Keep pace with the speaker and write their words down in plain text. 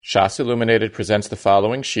Shas Illuminated presents the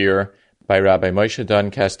following shir by Rabbi Moshe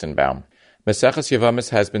Kestenbaum. Maseches Yevamos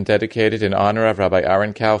has been dedicated in honor of Rabbi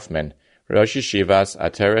Aaron Kaufman, Rosh Yeshivas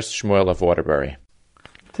Ateres Shmuel of Waterbury.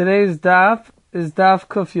 Today's daf is daf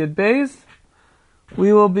Kuf Yud Beis.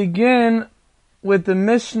 We will begin with the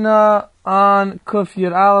Mishnah on Kuf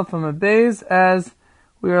Yud Aleph from a Beis, as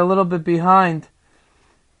we are a little bit behind.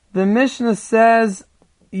 The Mishnah says,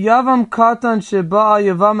 Yavam katan sheba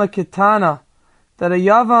Yevama ketana, that a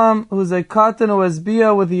Yavam who's a katan who has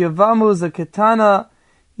bia with a Yavam who's a ketana,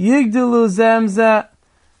 yigdulu zemzeh,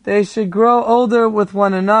 they should grow older with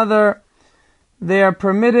one another. They are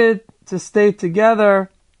permitted to stay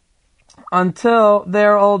together until they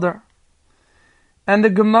are older. And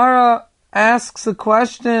the Gemara asks a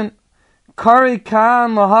question, Kari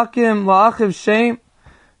kan lahakim la'achiv shem.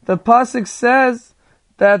 The pasuk says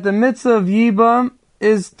that the mitzvah of Yibam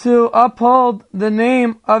is to uphold the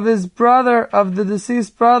name of his brother, of the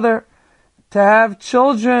deceased brother, to have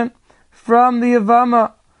children from the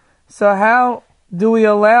Yevama. So how do we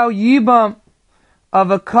allow Yibam of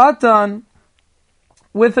a katan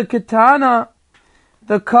with a ketana?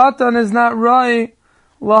 The katan is not right.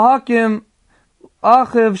 Lahakim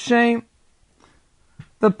achiv shem.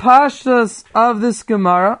 The pashtus of this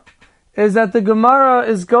Gemara is that the Gemara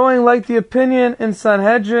is going like the opinion in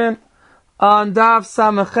Sanhedrin on Daf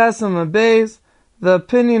Samech Beis, the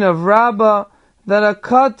opinion of Rabbi, that a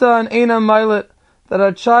katan eina mailet, that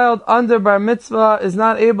a child under bar mitzvah is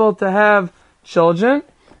not able to have children.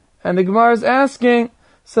 And the Gemara is asking,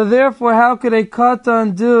 so therefore how could a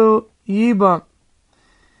katan do yibam?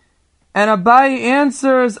 And Abai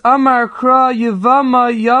answers, Amar Kra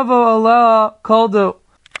Yevama Yavo Allah Koldu.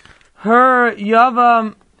 Her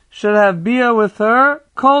Yavam should have bia with her.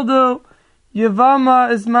 Koldu,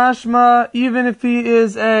 Yevama is mashma even if he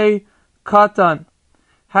is a katan.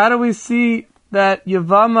 How do we see that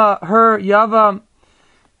Yevama, her Yavam,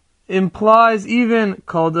 implies even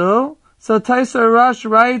Koldu? So Taisar Rush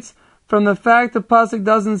writes, from the fact the pasuk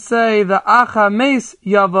doesn't say the Acha Meis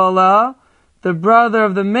Yavala, the brother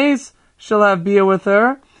of the mace shall have bia with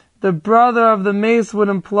her. The brother of the mace would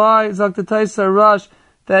imply, Zakta Taisar Rush,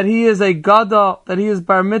 that he is a gadol, that he is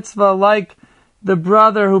bar mitzvah like the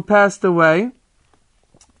brother who passed away.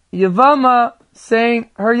 Yevama, saying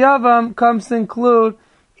her Yavam, comes to include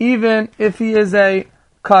even if he is a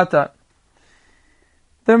katan.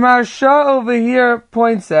 The Marsha over here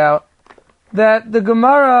points out that the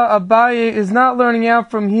Gemara Abaye is not learning out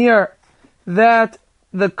from here that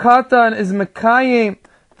the katan is mekayim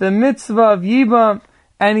the mitzvah of Yibam,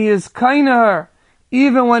 and he is kaina her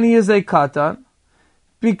even when he is a katan,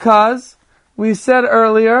 because we said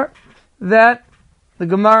earlier that the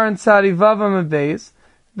Gemara in Tzadi Vavam Beis,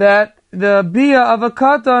 that the bia of a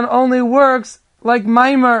katan only works like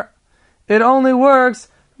maimer. It only works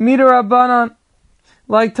midarabanan,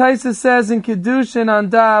 like Taisa says in Kedushin on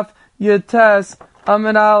Daf Yates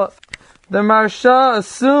Amin Aleph. The Marsha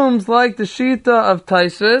assumes like the Shita of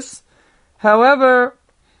Taisus. However,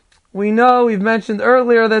 we know, we've mentioned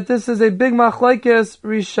earlier, that this is a big machlekes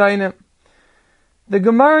rishainim. The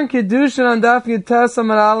Gemara in Kedushin on Daf Yates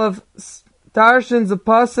Amin Aleph darshins the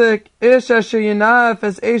pasuk ish asher yinaf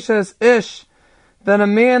as eshes ish, then a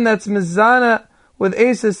man that's mizana with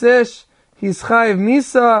eshes ish, he's chayiv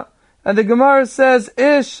misa. And the Gemara says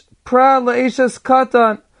ish pra le'eshes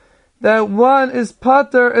katan, that one is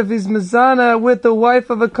pater if he's mizana with the wife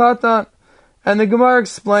of a katan. And the Gemara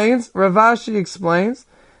explains, Ravashi explains,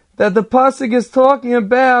 that the pasuk is talking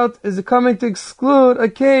about, is coming to exclude a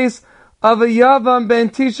case of a yavam ben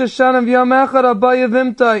tisha shanav yom echad abaya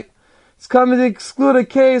vimtai. It's coming to exclude a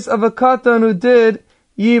case of a katan who did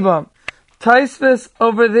yibam. Taisvis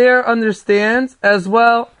over there understands, as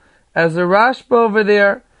well as the Rashba over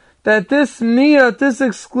there, that this miyat, this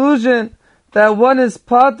exclusion, that one is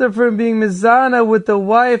pater from being mizana with the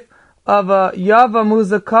wife of a yavam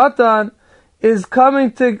who's a katan, is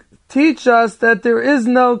coming to teach us that there is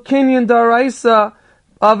no kinyan daraisa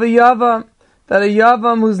of a yavam, that a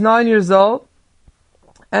yavam who's 9 years old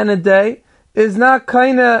and a day is not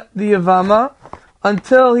kaina the yavama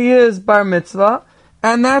until he is bar mitzvah,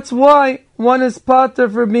 and that's why one is pater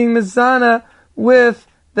for being mizana with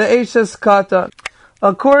the eshes katan.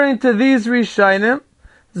 According to these Rishainim,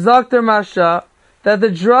 Zakter Masha, that the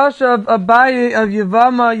drasha of Abaye of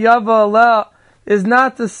Yevama Yava Allah is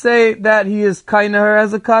not to say that he is kaina her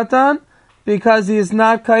as a katan, because he is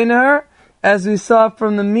not kaina her, as we saw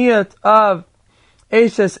from the miyat of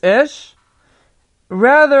Eshes Ish.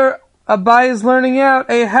 Rather, Abaye is learning out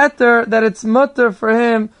a heter that it's mutter for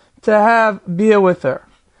him to have bia with her.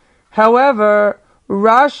 However,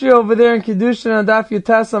 Rashi over there in Kedushin and Daf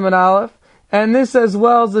Yutasam and Aleph and this as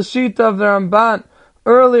well as the Shita of the Ramban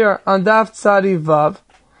earlier on Daf Tzadi Vav,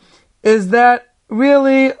 is that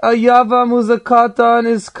really a Yavam who's a Katan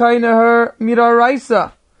is kind of her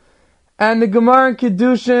Midaraisa. And the Gemara in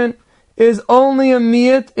Kiddushin is only a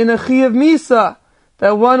Miyat in a Chiyav Misa,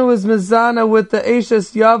 that one who is Mizana with the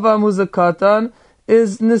Eishes Yavam who's a Katan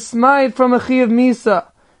is Nismaid from a Chiyav Misa.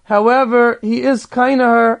 However, he is kind of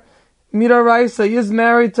her Midaraisa, he is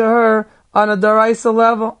married to her on a Daraisa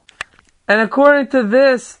level. And according to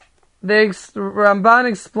this, the Ramban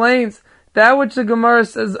explains that which the Gemara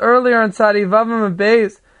says earlier in Tzadi Vavam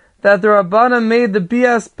Beis, that the Rabbana made the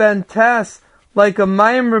Bias Ben Tes like a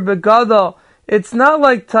Maimer Begadol. It's not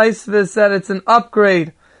like Taisvis that it's an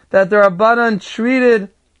upgrade, that the Rabbanan treated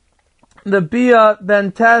the Bia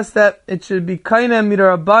Ben Tes that it should be Kaina Mida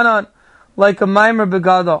Rabbanan like a Maimer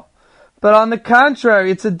Begadol. But on the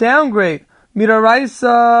contrary, it's a downgrade. Mida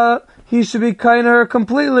Raisa, he should be Kaina her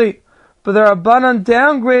completely. But the Rabbanan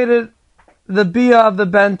downgraded the Bia of the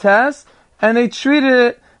Ben Tes, and they treated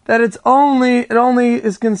it that it only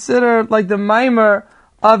is considered like the Maimer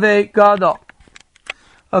of a Gadol.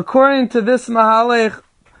 According to this Mahalech,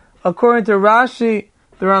 according to Rashi,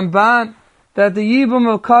 the Ramban, that the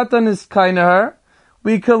Yibum of Katan is Kainahar,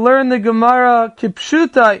 we could learn the Gemara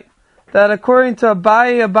Kipshutai, that according to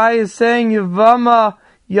Abai is saying Yevama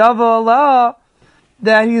Yava Allah,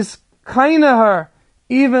 that he's Kainahar,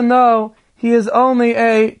 even though he is only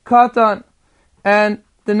a Katan. And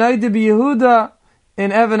the Naidi Yehuda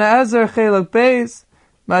in Even Ezer Chelak Beis,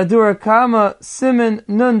 Madura Kama Simin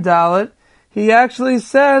Nun Dalet, he actually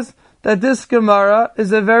says that this Gemara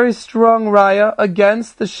is a very strong raya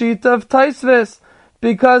against the Shita of Taisvis,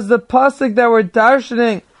 because the pasuk that we're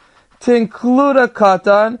darshaning to include a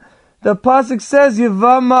katan, the pasuk says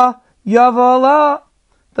Yevama Yavala.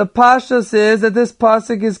 The pashas is that this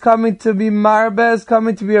pasuk is coming to be marbe, is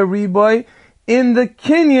coming to be a riboy in the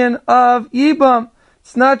kinyan of Yibam.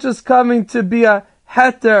 It's not just coming to be a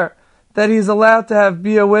heter that he's allowed to have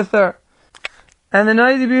bia with her. And the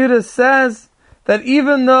Naidi Yehuda says that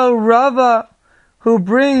even though Rava, who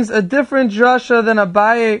brings a different drasha than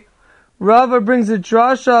Abaye, Rava brings a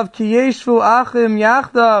drasha of Ki Yeshvu Achim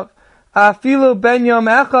Yachdav, Afilu Ben Yom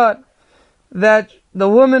Echad, that the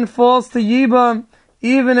woman falls to Yibam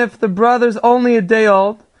even if the brother's only a day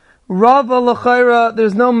old. Rava L'chaira,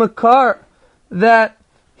 there's no makar that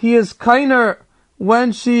he is kainer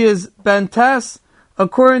when she is bentes.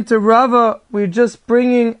 According to Rava, we're just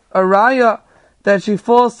bringing a raya that she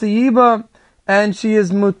falls to Yibam, and she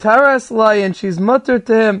is mutaras lai, and she's mutter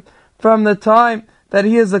to him from the time that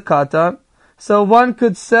he is a katan. So one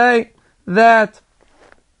could say that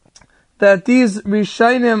these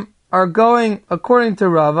Rishainim are going according to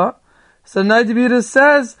Rava. So Naidi Yehuda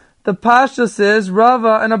says the pashtus is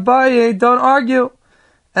Rava and Abaye don't argue,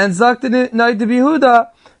 and Zakti Naidi Yehuda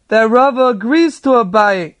that Rava agrees to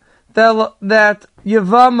Abaye that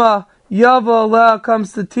Yevama Yava Allah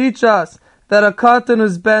comes to teach us that a katan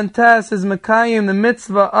who's bentes is Mekayim, the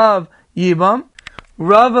mitzvah of Yibam.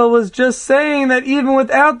 Rava was just saying that even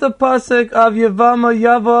without the pasuk of Yevama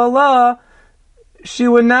Yava Allah, she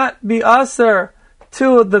would not be aser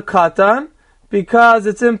to the katan, because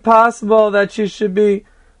it's impossible that she should be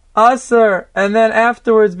aser and then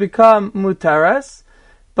afterwards become mutaras.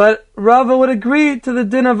 But Rava would agree to the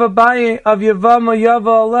din of Abaye of Yevama Yava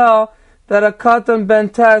Allah that a katan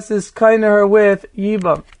bentes is kind of her with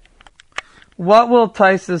Yibam. What will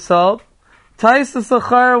Taisus hold? Taisus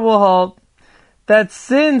Achar will hold that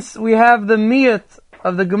since we have the miyat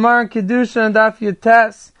of the Gemara Kedusha and Daf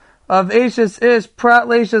Yates of Eishes Ish Prat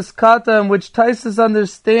Leishes Katan, which Taisus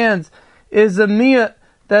understands is a miyat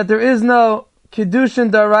that there is no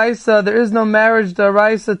Kedushin Daraisa, there is no marriage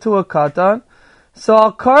Daraisa to a Katan. So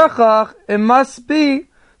Al Karchach, it must be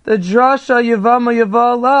the Drasha Yevama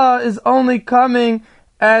Yavala is only coming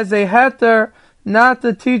as a heter, not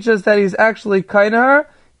to teach us that he's actually kind of her,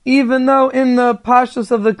 even though in the Pashas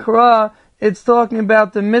of the Korah, it's talking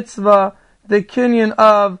about the mitzvah, the kinyan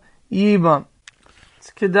of Yibam. It's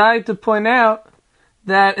kedai to point out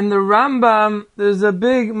that in the Rambam, there's a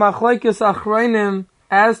big machlekes achreinim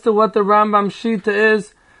as to what the Rambam Shita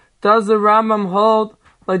is. Does the Rambam hold,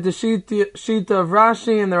 like the Shita of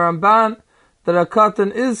Rashi and the Ramban, that a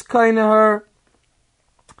katan is kind of her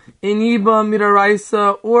in Yibam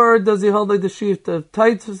Midaraisa, or does he hold like the Shita of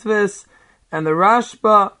Taitzvis and the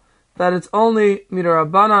Rashba, that it's only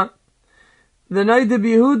Midarabana? The Naidi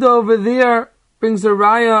Yehuda over there brings a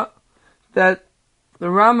raya that the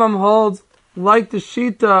Rambam holds like the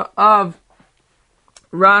Shita of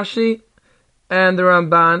Rashi and the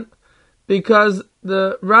Ramban, because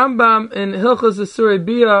the Rambam in Hilchos Asurei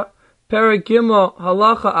Bia, Perek Gimel,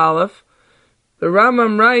 Halacha Aleph, The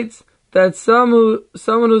Rambam writes that someone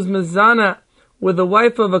who's mezana with the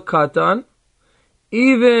wife of a katan,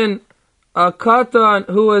 even a katan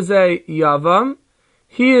who is a yavam,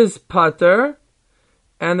 he is pater.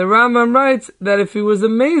 And the Rambam writes that if he was a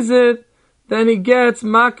mezid, then he gets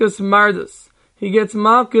makas mardus. He gets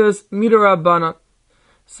makas midarabanan.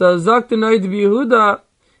 So Zok the Noid Yehuda,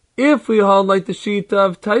 if we hold like the sheet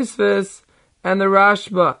of Taisvis and the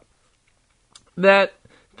Rashba, that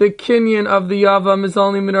the kinyan of the yavam is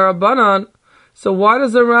only midarabanan, so why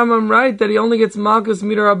does the Rambam write that he only gets makas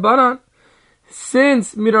midarabanan?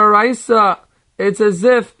 Since midaraisa, it's as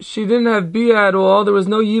if she didn't have bia at all, there was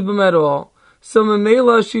no yibam at all. So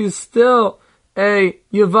Mamela, she's still a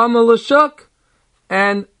Yevama l'shuk,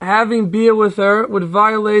 and having bia with her would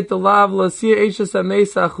violate the law of l'asiya eishes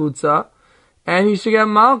amesa chutza, and he should get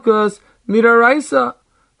malchus midaraisa.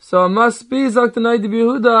 So it must be Zaktanai de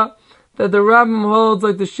Yehuda that the Rambam holds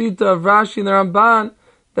like the Shita of Rashi and the Ramban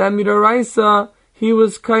that midaraisa he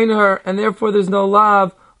was kind of her, and therefore there's no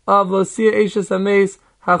law of l'asiya eishes ames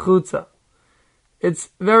hachutza. It's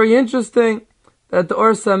very interesting that the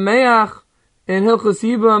Or Sameach in Hilchos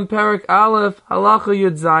Yibam Perak Aleph Halacha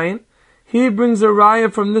Yud Zayin, he brings a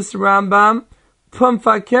raya from this Rambam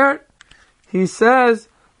Pumfakert. He says,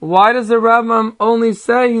 why does the Rambam only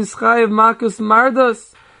say he's chayiv makus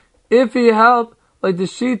mardos? If he held like the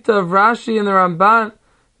Shita of Rashi and the Ramban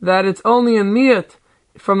that it's only a miyat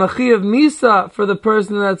from a chayiv misa for the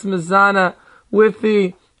person that's mizana with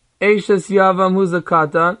the Eishes Yavam who's a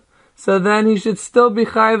katan, so then he should still be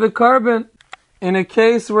chayiv a carbon. In a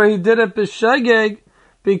case where he did it b'shageg,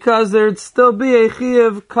 because there'd still be a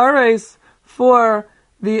chayiv kares for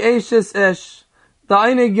the Eishes Ish. The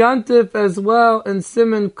Einig Yantif as well in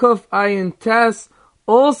Siman Kuf Ayin Tes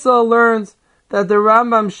also learns that the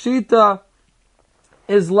Rambam Shita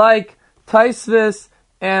is like Taisvis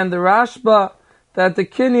and the Rashba, that the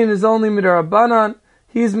Kinyan is only midarabanan.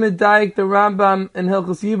 He's medayik the Rambam in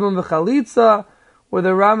Hilchos Yibam v'Chalitza, where the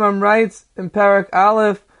Rambam writes in Parak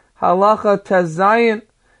Aleph Halacha Tezayin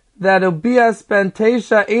that a bia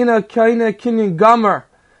spantesha ena kaina kinyan gomer,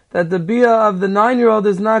 that the bia of the 9-year-old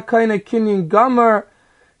is not kaina kinyan gomer.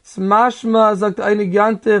 It's mashma zakt einig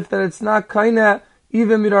yantif that it's not kaina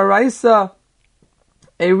even midaraisa,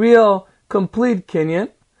 a real complete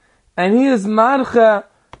kinyan, and he is marcha.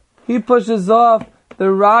 He pushes off the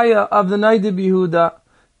raya of the Noid Yehuda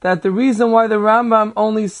that the reason why the Rambam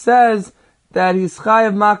only says that he's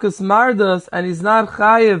chayiv makus mardos and he's not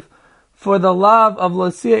chayiv for the love of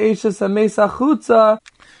l'asiya eishes amesa chutza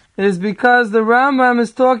is because the Rambam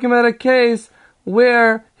is talking about a case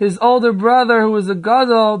where his older brother, who was a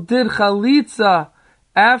gadol, did chalitza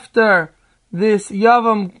after this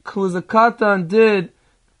yavam, who was a katan, did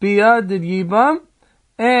bia, did yibam,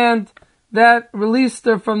 and that released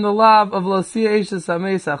her from the love of l'asiya eishes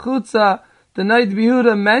amesa chutza. The Noid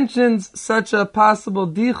Yehuda mentions such a possible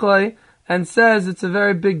dichoy and says it's a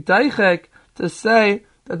very big daichek to say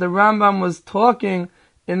that the Rambam was talking.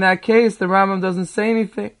 In that case, the Rambam doesn't say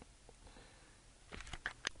anything.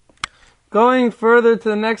 Going further to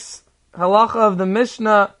the next halacha of the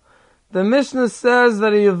Mishnah says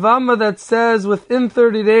that a Yevama that says within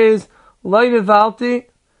 30 days, Lo nivalti,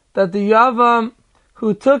 that the Yavam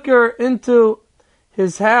who took her into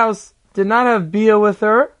his house did not have bia with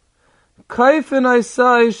her,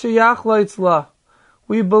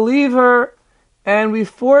 we believe her and we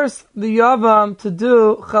force the Yavam to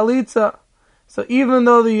do chalitza. So even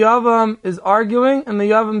though the Yavam is arguing and the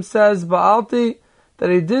Yavam says ba'alti, that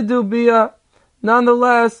he did do bia,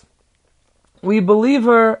 nonetheless we believe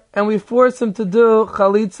her and we force him to do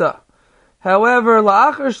chalitza. However,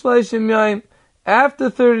 la'achar shleishim yom, after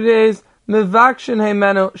 30 days, mevakshin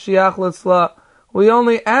heimenu shiach letzla, we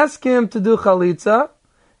only ask him to do chalitza.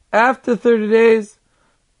 After 30 days,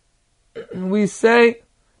 we say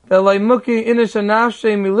that laimuki inish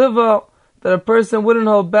anafshe milivo, that a person wouldn't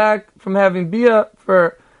hold back from having bia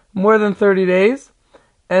for more than 30 days,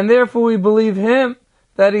 and therefore we believe him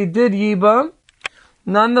that he did yibam.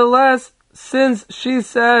 Nonetheless, since she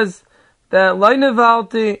says that lai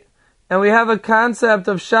nevalti, and we have a concept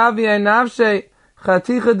of shavi nafshe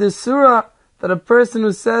chaticha desura, that a person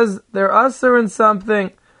who says they're asur in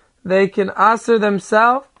something, they can asur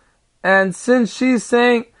themselves. And since she's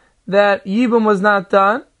saying that yibam was not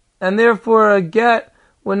done, and therefore a get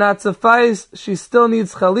would not suffice, she still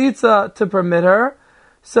needs chalitza to permit her.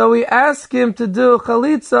 So we ask him to do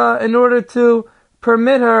chalitza in order to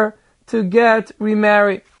permit her to get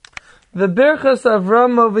remarried. The Birchas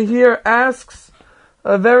Avram over here asks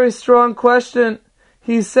a very strong question.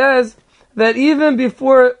 He says that even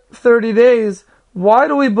before 30 days, why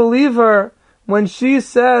do we believe her when she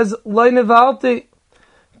says, Lo nivalti,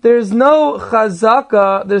 there's no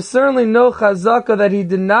chazaka, there's certainly no chazaka that he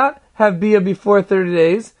did not have bia before 30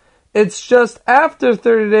 days. It's just after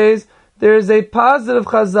 30 days, there is a positive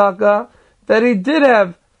chazaka that he did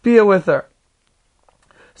have bia with her.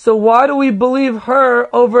 So why do we believe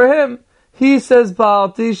her over him? He says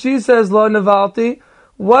ba'alti, she says lo nevalti.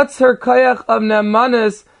 What's her kayach of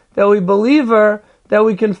nemanis that we believe her, that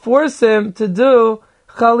we can force him to do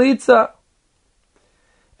chalitza?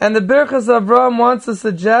 And the Birchas Avraham wants to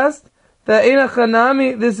suggest that Eina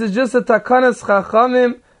Chanami, this is just a takanas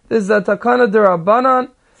chachamim, this is a takana derabanan,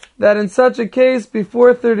 that in such a case,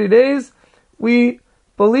 before 30 days, we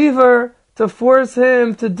believe her to force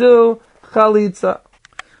him to do chalitza.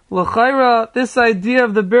 L'chaira, this idea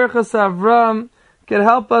of the Birchas Avraham can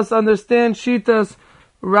help us understand Shitas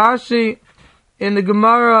Rashi in the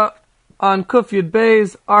Gemara on Kuf Yud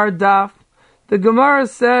Beis, our daf. The Gemara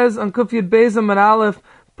says on Kuf Yud Beis Amud Aleph,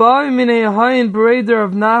 Ba'i minei Hayin Bereder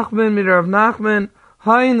of Nachman, Mider of Nachman,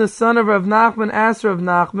 Hayin the son of Rav Nachman, asked Rav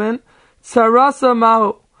Nachman, Tzarasa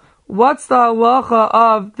Mahu. What's the halacha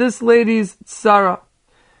of this lady's tzara?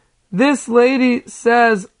 This lady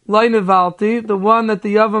says, Lo nevalti, the one that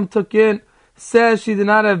the Yavam took in, says she did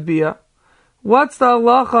not have bia. What's the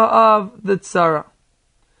halacha of the tzara?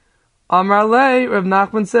 Amar lei, Rav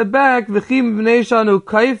Nachman said back, V'chim b'nei shanu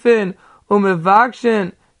kaifin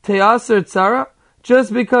umevakshin te'aser tzara.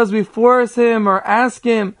 Just because we force him or ask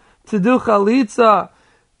him to do chalitza,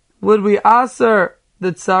 would we aser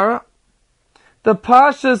the tzara? The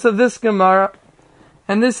pashas of this Gemara,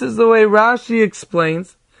 and this is the way Rashi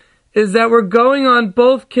explains, is that we're going on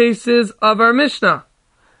both cases of our Mishnah.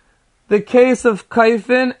 The case of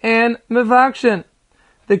kaifin and mevakshin.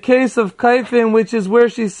 The case of kaifin, which is where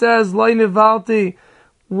she says, Lo nivalti,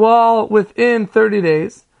 while within 30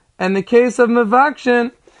 days. And the case of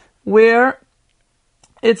mevakshin, where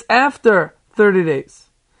it's after 30 days.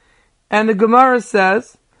 And the Gemara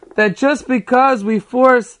says that just because we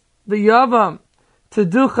force the Yavam to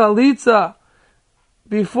do chalitza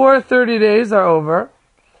before 30 days are over,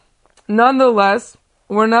 nonetheless,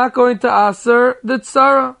 we're not going to aser the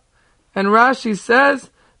tzara. And Rashi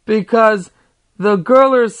says, because the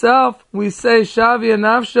girl herself, we say shavia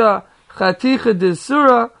nafsha chaticha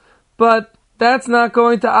desura, but that's not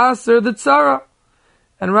going to aser the tzara.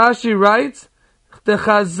 And Rashi writes, the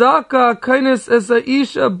chazaka kainis es a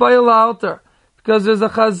isha bayal altar, because there's a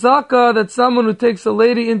chazaka that someone who takes a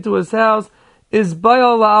lady into his house is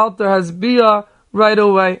bayal altar, has bia right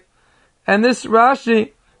away. And this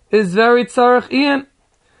Rashi is very tzarech ian.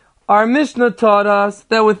 Our Mishnah taught us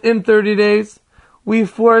that within 30 days we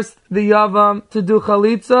forced the Yavam to do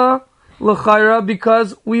chalitza l'chayra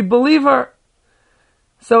because we believe her.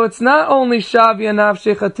 So it's not only shavia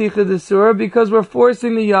nafshe chaticha desura because we're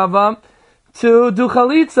forcing the Yavam to do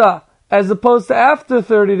chalitza, as opposed to after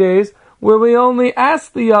 30 days, where we only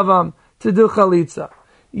ask the Yavam to do chalitza.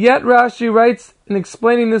 Yet Rashi writes in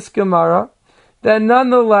explaining this Gemara that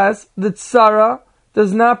nonetheless the tzara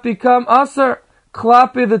does not become aser.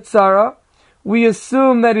 Klapi the tzara, we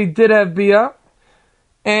assume that he did have bia,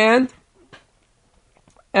 and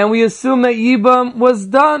we assume that Yibam was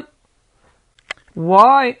done.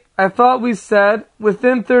 Why? I thought we said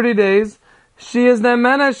within 30 days she is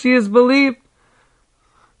nemena, she is believed.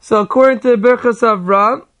 So according to Birchas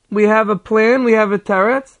Avraham, we have a plan, we have a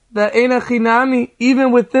teretz, that Eina Chinami,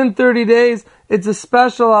 even within 30 days, it's a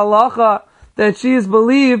special halacha that she is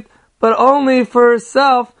believed, but only for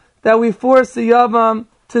herself, that we force the Yavam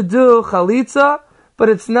to do chalitza, but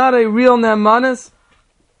it's not a real nemanis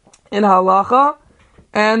in halacha,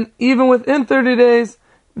 and even within 30 days,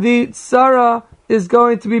 the tzara is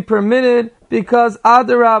going to be permitted because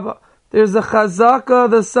adarabba, there's a chazaka,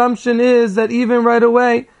 the assumption is that even right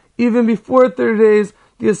away, even before 30 days,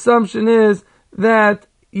 the assumption is that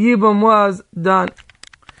Yibam was done.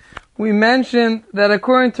 We mentioned that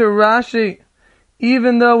according to Rashi,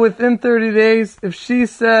 even though within 30 days, if she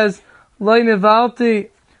says, Lo nevalti,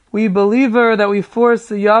 we believe her that we force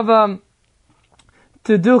the Yavam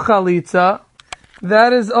to do chalitza,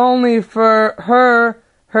 that is only for her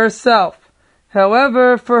herself.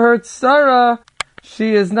 However, for her tzara,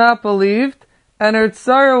 she is not believed, and her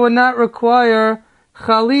tzara would not require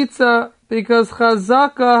chalitza, because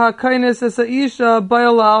chazaka hakainis es isha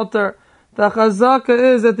bayal altar. The chazaka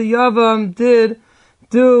is that the Yavam did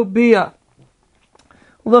do bia.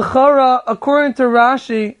 L'chara, according to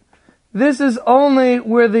Rashi, this is only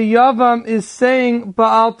where the Yavam is saying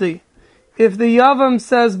ba'alti. If the Yavam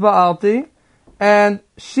says ba'alti, and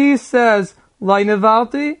she says Lo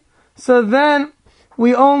nevalti, so then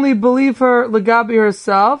we only believe her legabi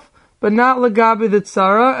herself, but not Lagabi the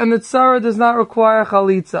Tzara, and the Tzara does not require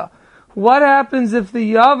Chalitza. What happens if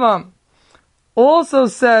the Yavam also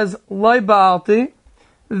says Loi Ba'alti?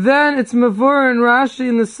 Then it's Mavur and Rashi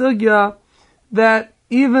in the Sugya that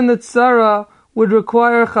even the Tzara would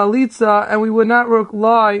require Chalitza, and we would not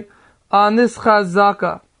rely on this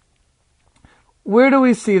Chazaka. Where do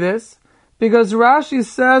we see this? Because Rashi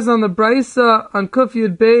says on the Brisa on Kuf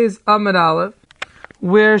Yud Beis Amud Aleph,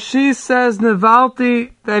 where she says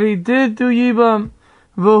Nevalti, that he did do Yibam,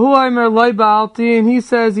 V'hu Aimer Loi Ba'alti, and he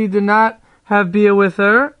says he did not have Bia with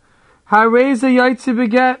her. Hareza Yaitzi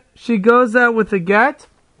Beget, she goes out with a get.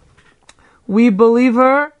 We believe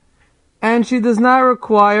her, and she does not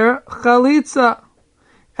require Chalitza.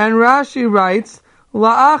 And Rashi writes,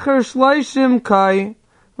 La'achar Shloishim Kai.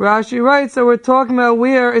 Rashi writes that we're talking about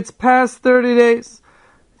where it's past 30 days.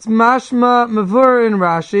 It's mashma mavur in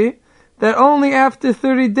Rashi, that only after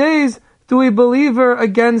 30 days do we believe her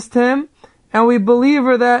against him, and we believe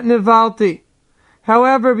her that nivalti.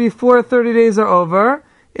 However, before 30 days are over,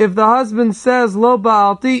 if the husband says lo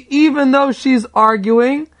ba'alti, even though she's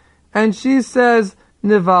arguing, and she says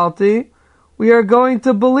nivalti, we are going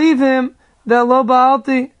to believe him that lo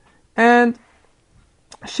ba'alti, and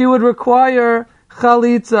she would require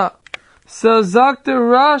Chalitza. So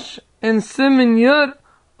Zakter Rush in Siman Yud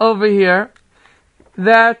over here,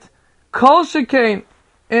 that Kol Shekain,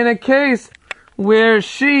 in a case where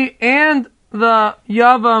she and the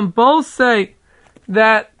Yavam both say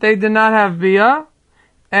that they did not have Bia,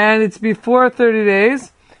 and it's before 30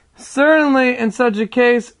 days, certainly in such a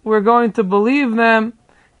case we're going to believe them,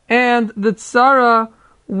 and the Tzara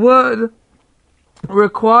would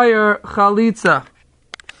require Chalitza.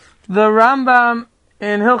 The Rambam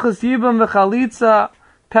in Hilchos Yibam v'Chalitza,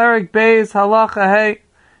 Perek Beis, Halacha Hey,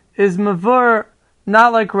 is Mavur,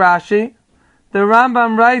 not like Rashi. The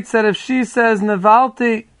Rambam writes that if she says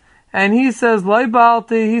Nevalti, and he says Loi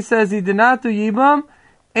Ba'alti, he says he did not do Yibam,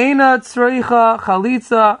 Eina Tzreicha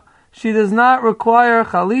Chalitza, she does not require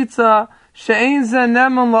Chalitza, She'ein Ze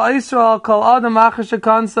Neman La'Yisrael Kol Adam Acher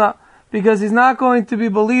Shekansa, because he's not going to be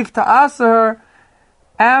believed to answer her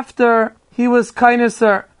after he was kindness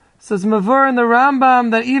her. So it's Mavur in the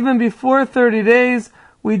Rambam that even before 30 days,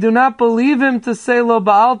 we do not believe him to say Lo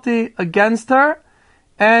Ba'alti against her,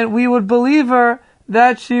 and we would believe her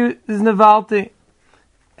that she is Nevalti.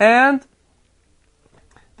 And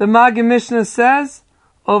the Magid Mishnah says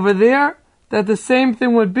over there that the same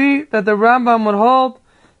thing would be, that the Rambam would hold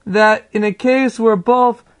that in a case where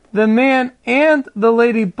both the man and the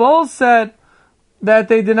lady both said that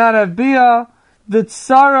they did not have Bia, the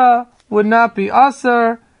Tzara would not be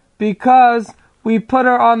Aser, because we put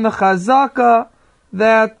her on the Chazaka,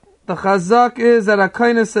 that the Chazak is that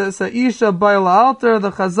Akaina Sa'isha Baila Alter,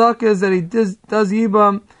 the Chazak is that he does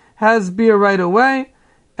Yibam, has Bia right away,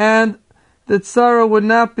 and the Tzara would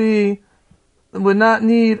not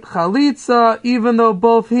need Chalitza, even though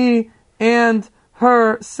both he and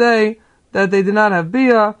her say that they did not have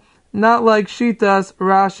Bia, not like Shitas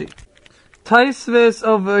Rashi. Taisvis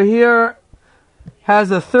over here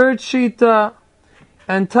has a third Shita,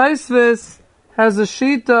 and Taisvis has a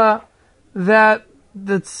Shita that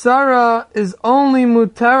the Tzara is only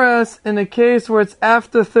Muteres in a case where it's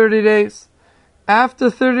after 30 days. After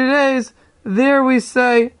 30 days, there we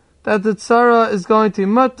say that the Tzara is going to be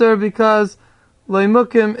Mutter because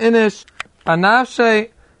Leimukim Inish Anashe,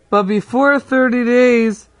 but before 30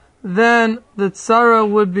 days, then the Tzara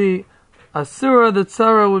would be Asura, the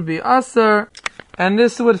Tzara would be Aser, and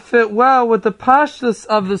this would fit well with the Pashtus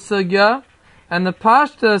of the Sugya and the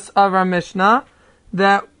Pashtus of our Mishnah,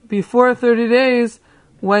 that before 30 days,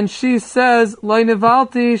 when she says Loi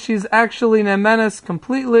Nevalti, she's actually Nemenes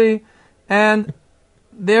completely, and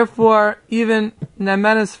therefore even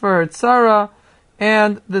Nemenes for her Tzara,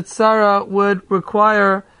 and the Tzara would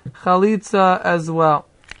require Chalitza as well.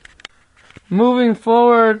 Moving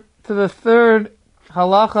forward to the third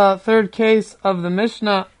halacha, third case of the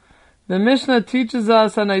Mishnah. The Mishnah teaches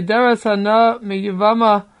us an Eideres Hana mi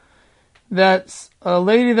Yevamos, that a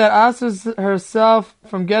lady that asks herself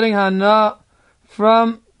from getting Hana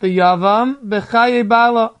from the Yavam, Bechaye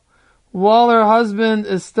Bala, while her husband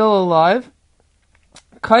is still alive.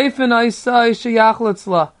 Kaifin Aisai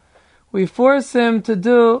Sheyachlitzla, we force him to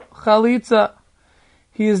do Chalitza.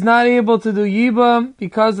 He is not able to do Yibam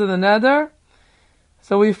because of the neder,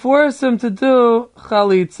 so we force him to do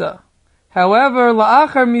Chalitza. However,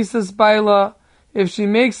 La'achar Misas Baila, if she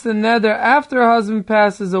makes the neder after her husband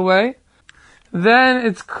passes away, then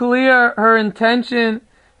it's clear her intention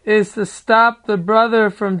is to stop the brother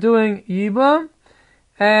from doing Yibam,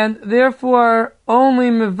 and therefore only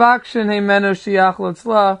Mevakshin Heimenu Shiach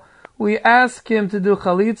L'Tzla we ask him to do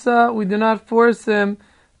chalitza. We do not force him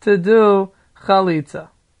to do chalitza.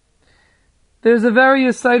 There's a very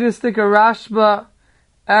Yisaitistic Rashba,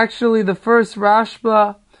 actually the first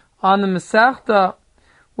Rashba on the Masechta,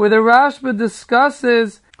 where the Rashba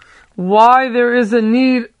discusses why there is a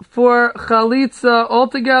need for chalitza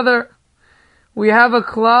altogether. We have a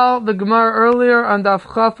klal, the Gemara earlier on Daf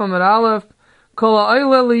Chaf Amud Aleph, Kol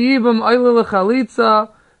ha'oyle liyibam oyle l'chalitza,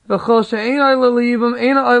 v'chol she'ein oyle liyibam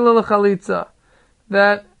ein oyle l'chalitza.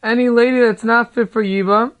 That any lady that's not fit for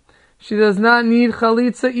yibam, she does not need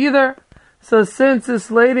chalitza either. So since this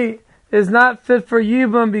lady is not fit for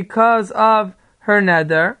yibam because of her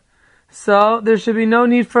neder, so there should be no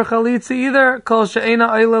need for chalitza either. Kol she'ein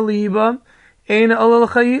oyle liyibam ein oyle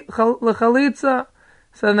l'chalitza.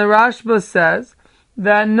 So then the Rashba says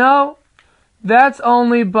that no, that's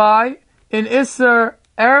only by an Isser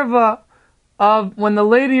Erva of when the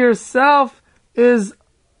lady herself is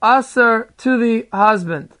Asr to the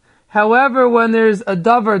husband. However, when there's a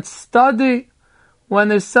Davar study, when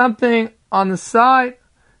there's something on the side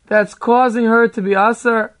that's causing her to be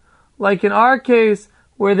Asr, like in our case,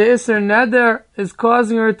 where the Isser Neder is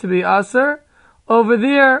causing her to be Asr, over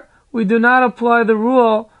there, we do not apply the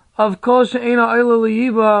rule of Kol she'ena oila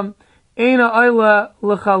liyibam, ena oila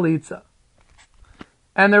l'chalitza.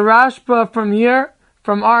 And the Rashba from here,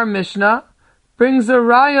 from our Mishnah, brings a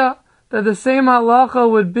raya that the same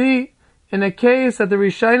halacha would be in a case that the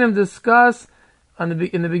Rishonim discuss in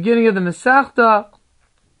the beginning of the Masechta,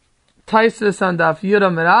 Taisus on Daf Yud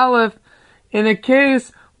Amud Aleph, in a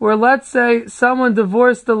case where, let's say, someone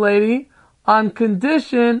divorced the lady on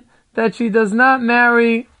condition that she does not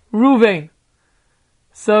marry Ruvain.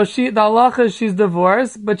 So the halacha is she's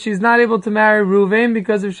divorced, but she's not able to marry Ruvain,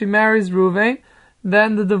 because if she marries Ruvain,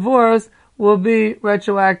 then the divorce will be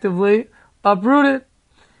retroactively uprooted.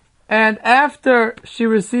 And after she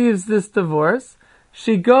receives this divorce,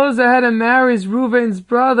 she goes ahead and marries Ruvain's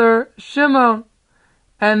brother, Shimon.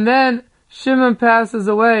 And then Shimon passes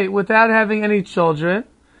away without having any children.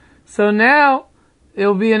 So now it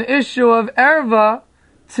will be an issue of erva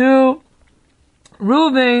to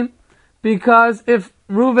Ruvain, because if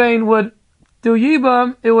Ruvain would do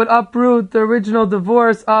yibam, it would uproot the original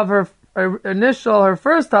divorce of her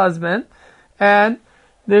first husband, and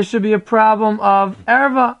there should be a problem of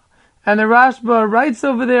erva. And the Rashba writes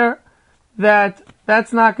over there that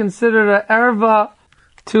that's not considered an erva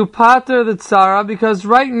to pater the tzara, because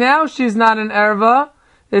right now she's not an erva.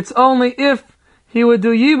 It's only if he would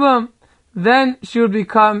do yibam, then she would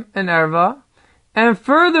become an erva. And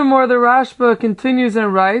furthermore, the Rashba continues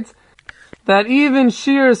and writes that even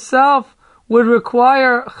she herself would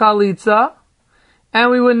require chalitza, and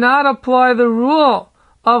we would not apply the rule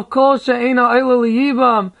of kol she'ena oila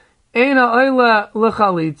liyibam, ena oila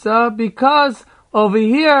l'chalitza, because over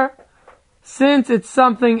here, since it's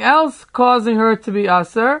something else causing her to be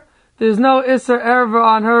aser, there's no iser erva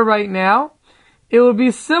on her right now. It would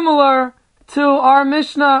be similar to our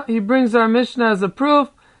Mishnah. He brings our Mishnah as a proof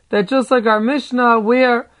that just like our Mishnah,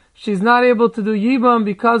 where she's not able to do yibam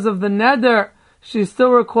because of the neder, she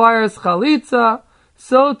still requires chalitza.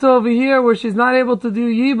 So to over here, where she's not able to do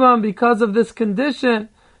yibam because of this condition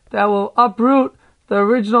that will uproot the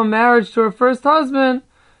original marriage to her first husband,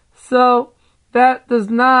 so that does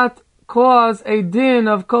not cause a din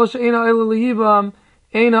of kol she'ena oila liyibam,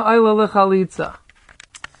 ena oila l'chalitza.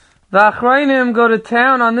 The Achrayim go to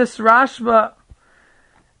town on this Rashba.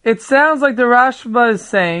 It sounds like the Rashba is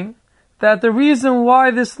saying that the reason why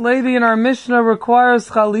this lady in our Mishnah requires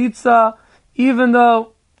chalitza, even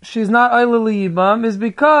though she's not oila liyibam, is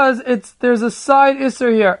because there's a side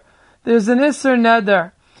isser here. There's an isser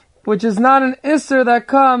neder, which is not an isser that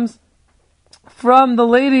comes from the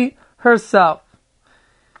lady herself.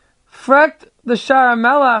 Frekt the Shara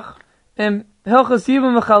Melech in Hilchas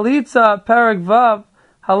Yibam Chalitza Perek Vav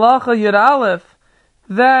Halacha Yud Aleph,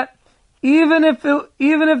 that even if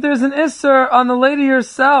there's an isser on the lady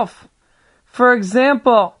herself, for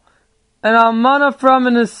example, an almana from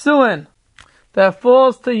an isuin that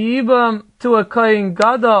falls to yibam to a kohen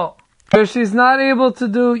gadol, where she's not able to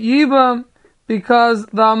do yibam because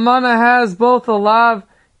the almana has both a lav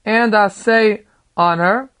and a say on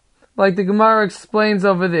her, like the Gemara explains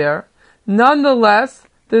over there. Nonetheless,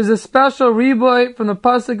 there's a special riboy from the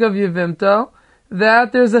pasuk of Yevimto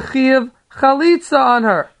that there's a chiyuv chalitza on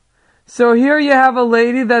her. So here you have a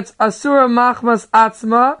lady that's asura machmas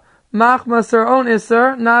atzma, machmas her own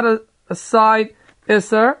isser, not a side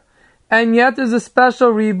isser, and yet there's a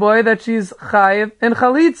special riboy that she's chayiv in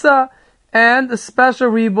chalitza, and a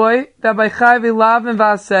special riboy that by chayiv lav and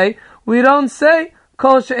vasei, we don't say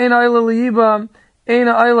kol she'ena oila liyibam,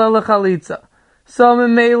 ena oila l'chalitza. So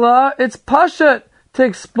Memela, it's Pashat to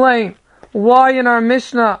explain why in our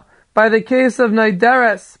Mishnah, by the case of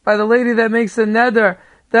Neideres, by the lady that makes a neder,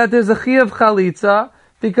 that there's a Chiyuv Chalitza,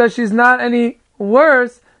 because she's not any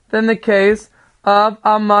worse than the case of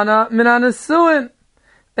Amana Minan Nesuin.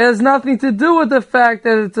 It has nothing to do with the fact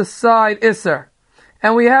that it's a side Isser.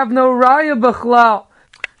 And we have no Raya B'chlal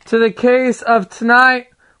to the case of Tonight,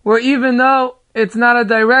 where even though it's not a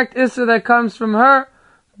direct Isser that comes from her,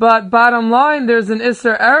 but bottom line, there's an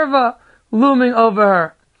Isser Erva looming over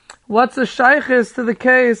her. What's the shaykhis to the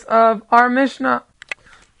case of our Mishnah?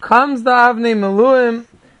 Comes the Avnei Meluim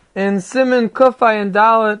in Siman Kufay and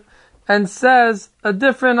Dalet and says a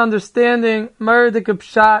different understanding, Murdik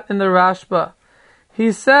Pshat in the Rashba.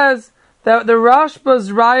 He says that the Rashba's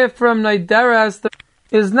raya from Neideres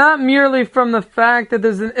is not merely from the fact that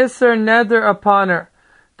there's an Isser Neder upon her.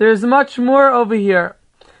 There's much more over here.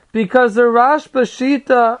 Because the Rashba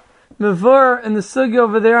Shita Mevur in the Sugi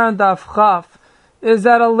over there on Daf Chaf is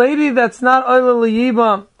that a lady that's not Oila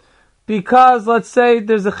L'Yibam, because let's say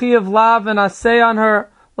there's a Chi of Lav and Asay on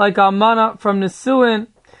her, like Almana from Nesuin,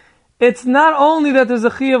 it's not only that there's a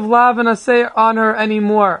Chi of Lav and Asay on her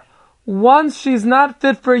anymore. Once she's not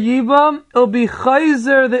fit for Yibam, it'll be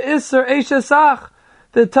Chayzer the Isser Eishesach.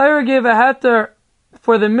 The Torah gave a heter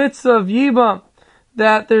for the mitzvah of Yibam,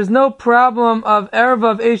 that there's no problem of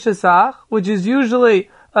Erva of Eishesach, which is usually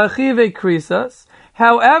a Chive Krisas.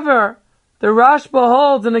 However, the Rashba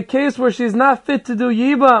holds in a case where she's not fit to do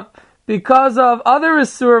Yibam because of other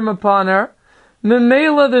Isurim upon her,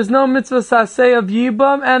 Memela, there's no mitzvah saseh of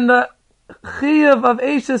Yibam, and the Chiv of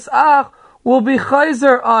Eishesach will be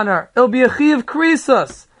Chayzer on her. It'll be a Chiv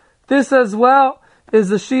Krisas. This as well is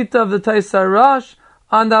the Shita of the Taisar Rosh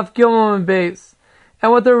on Daf Gimel and Beis.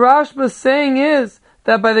 And what the Rashba is saying is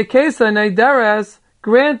that by the case of Neideres,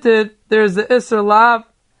 granted, there's the Isser Lav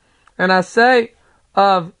and Asay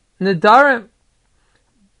of Nedarim,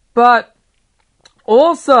 but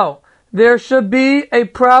also there should be a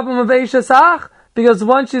problem of Eishesach, because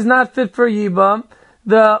once she's not fit for Yibam,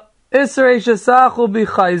 the Isser Eishesach will be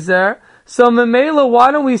Chayzer. So Memela, why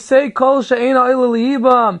don't we say Kol She'eina Oila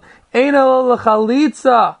L'Yibam, Eina Oila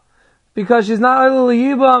L'Chalitza, because she's not Oila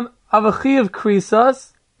L'Yibam of a Chi of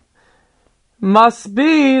Krisas. Must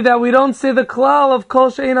be that we don't say the klal of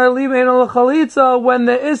Kol She'eina Oila L'Yibam, Eina Oila L'Chalitza when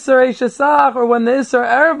the Isser Eishesach or when the Isser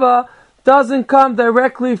Erva doesn't come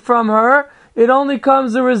directly from her. It only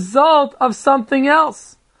comes a result of something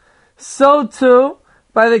else. So too,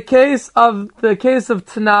 by the case of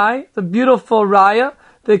Tanai, the beautiful Raya,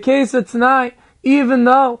 the case of Tanai, even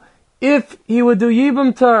though if he would do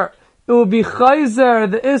Yibam to her, it would be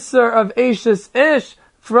Chayzer, the Isser of Eishes Ish,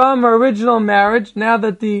 from her original marriage, now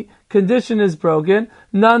that the condition is broken.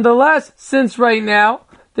 Nonetheless, since right now,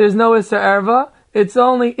 there's no Isser Erva, it's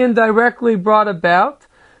only indirectly brought about.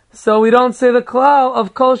 So we don't say the klal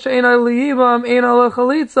of Kol She'eina L'Yibam, Eina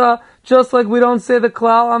L'Chalitza, just like we don't say the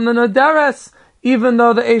klal on the Nederes, even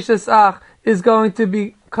though the Eishes Ach is going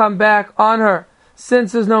to come back on her.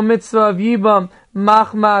 Since there's no mitzvah of Yibam,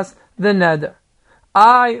 Machmas, the Neder. The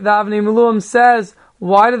Avnei Meluim says,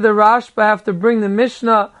 why did the Rashba have to bring the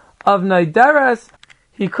Mishnah of Neideres?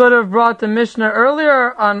 He could have brought the Mishnah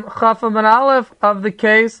earlier on Chaf ben Aleph of the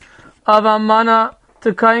case of Amana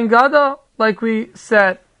to Kain Gadol, like we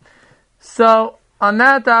said. So, on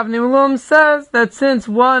that, the Avnei Meluim says that since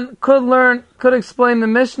one could explain the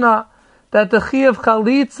Mishnah, that the Chi of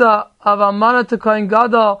Chalitza of Amana to Kain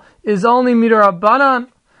Gadol is only Midarabanan,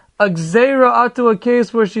 a Gzeira atu a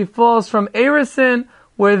case where she falls from Erisin,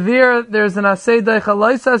 where there's an Asay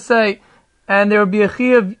Daichalais Asay, and there will be a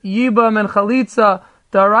Chi of Yibam and Chalitza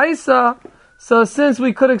Daraisa. So since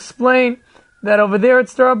we could explain that over there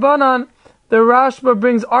it's Darabanan, the Rashba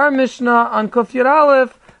brings our Mishnah on Kuf Yud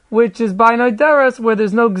Aleph, which is by Neideres, where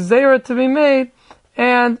there's no Gzeira to be made,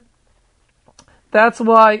 and that's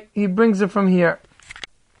why he brings it from here.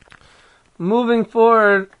 Moving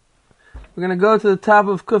forward, we're going to go to the top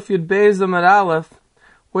of Kuf Yud Beis Amud Aleph,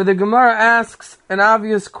 where the Gemara asks an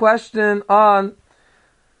obvious question on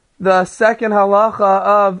the second halacha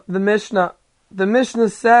of the Mishnah. The Mishnah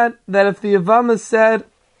said that if the Yevamos said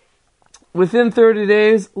within 30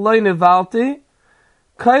 days, Lo Nivalti,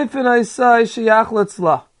 Kaifin Aisai Sheyach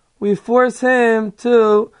Letzla, we force him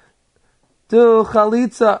to do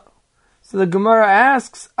Chalitza. So the Gemara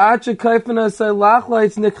asks,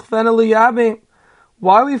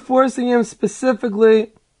 why are we forcing him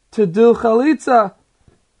specifically to do Chalitza?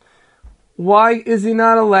 Why is he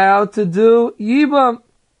not allowed to do Yibam?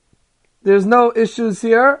 There's no issues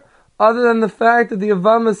here, other than the fact that the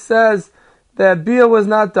Yevamos says that Bia was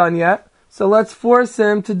not done yet. So let's force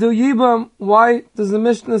him to do Yibam. Why does the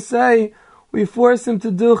Mishnah say we force him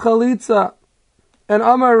to do chalitza. And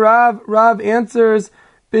Amar Rav answers,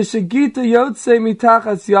 B'shegita yotze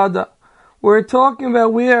mitachas yada. We're talking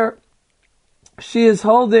about where she is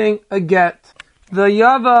holding a get. The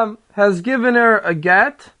Yavam has given her a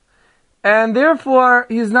get, and therefore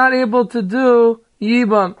he's not able to do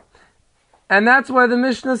Yibam. And that's why the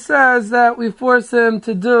Mishnah says that we force him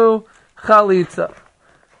to do Chalitza.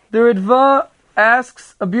 The Ritva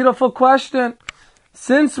asks a beautiful question.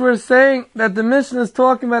 Since we're saying that the Mishnah is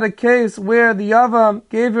talking about a case where the Yavam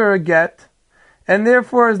gave her a get, and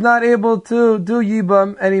therefore is not able to do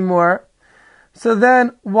Yibam anymore, so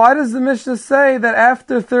then why does the Mishnah say that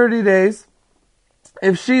after 30 days,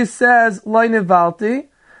 if she says Lo Nivalti,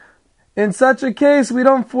 in such a case we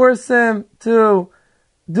don't force him to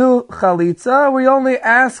do Chalitza, we only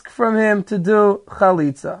ask from him to do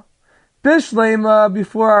Chalitza. Bishlema,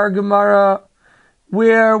 before our Gemara,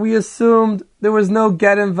 where we assumed there was no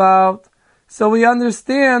get involved, so we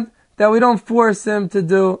understand that we don't force him to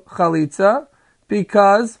do Chalitza,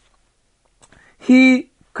 because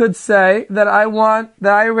he could say that I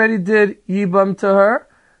already did Yibam to her,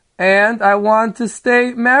 and I want to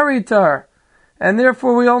stay married to her. And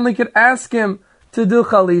therefore we only could ask him to do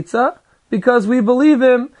Chalitza, because we believe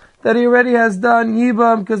him that he already has done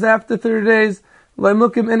Yibam, because after 30 days,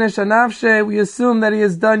 Loimukim Inesh Anafshe, we assume that he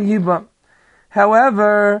has done Yibam.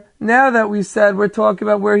 However, now that we said we're talking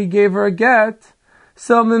about where he gave her a get,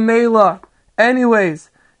 so Mimela, anyways,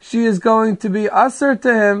 she is going to be Asr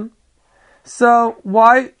to him, so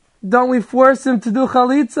why don't we force him to do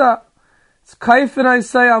Chalitza? It's Kaifin, I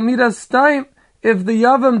say, Almidas time, if the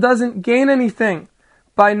Yavam doesn't gain anything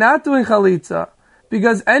by not doing Chalitza,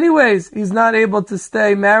 because anyways, he's not able to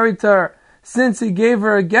stay married to her since he gave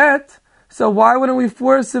her a get, so why wouldn't we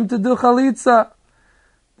force him to do Chalitza?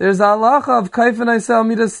 There's a halacha of Kaifin, I say,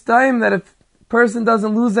 Almidas time, that if a person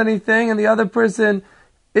doesn't lose anything and the other person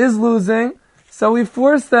is losing, so we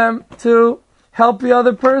force them to help the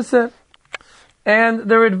other person. And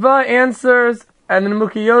the Ritva answers, and the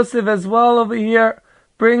Muki Yosef as well over here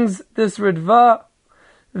brings this Ritva,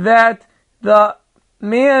 that the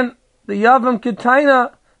man, the Yavam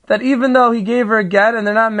Kitaina, that even though he gave her a get and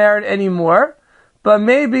they're not married anymore, but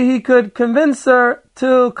maybe he could convince her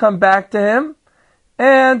to come back to him,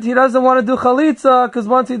 and he doesn't want to do Chalitza, because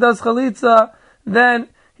once he does Chalitza, then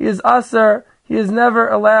he is Asr, he is never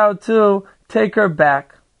allowed to take her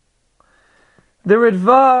back. The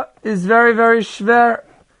Ritva is very, very shver.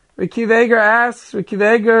 Rabbi Eger asks,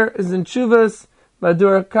 Rabbi Eger is in Chuvas,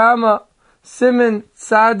 Madur Kama, Siman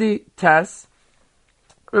Tzadi Tes.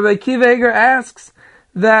 Rabbi Eger asks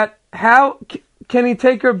that how can he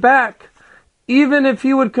take her back? Even if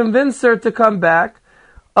he would convince her to come back,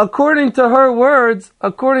 according to her words,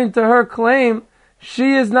 according to her claim,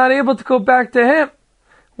 she is not able to go back to him.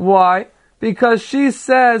 Why? Because she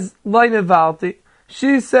says, Lo Nivalti.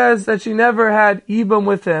 She says that she never had Yibam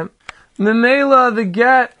with him. Memela, the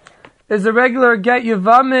get, is a regular get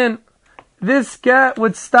Yevamin. This get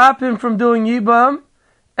would stop him from doing Yibam,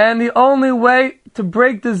 and the only way to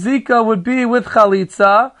break the Zika would be with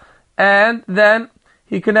Chalitza, and then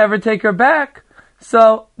he could never take her back.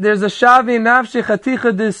 So there's a Shavi Nafshi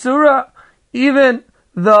Chaticha Desura, even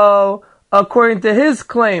though, according to his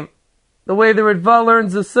claim, the way the Ritva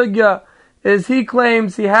learns the Sugya, is he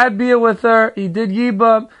claims he had Bia with her, he did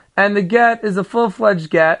Yibam, and the get is a full-fledged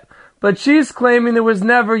get. But she's claiming there was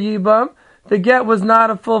never Yibam. The get was not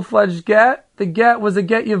a full-fledged get. The get was a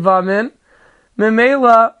get Yevamin.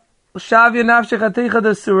 Memela, Shavya Nafshech Aticha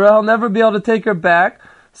Desura, he'll never be able to take her back.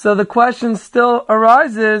 So the question still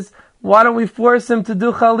arises, why don't we force him to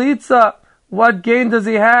do Chalitza? What gain does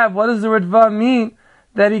he have? What does the Ritva mean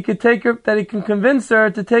that he could take her, that he can convince her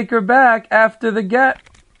to take her back after the get?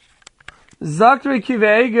 Zakri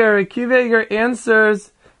Kiveger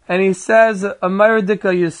answers, and he says, a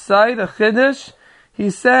Meredika Yisait, a Chiddush. He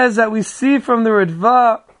says that we see from the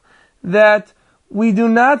Ritva that we do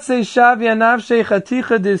not say Shavya Nafshei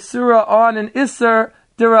Chaticha Desura on an Isser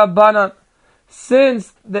Dirabanan.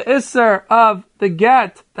 Since the Isser of the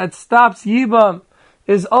get that stops Yibam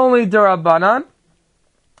is only Dirabanan,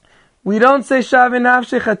 we don't say Shavya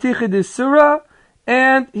Nafshei Chaticha Desura,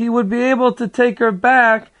 and he would be able to take her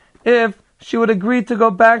back if she would agree to go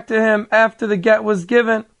back to him after the get was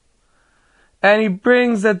given. And he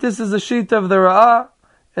brings that this is a sheet of the Ra'ah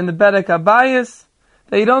in the Bedek Abayis,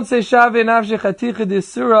 that you don't say Shavya Nafshei Chaticha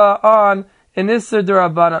Desura on an Isser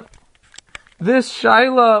Dirabanan. This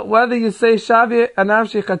Shaila, whether you say Shavya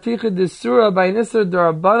Nafshei Chaticha Desura by an Isser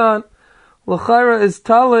Dirabanan, L'chaira is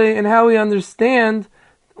tali in how we understand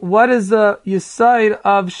what is the Yisaid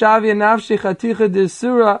of Shavya Nafshei Chaticha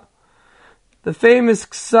Desura. The famous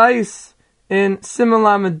Ksais in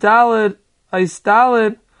Siman Daled,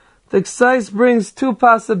 Aistaled, the Ksais brings two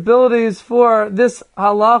possibilities for this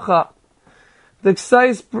halacha. The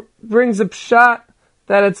Ksais brings a pshat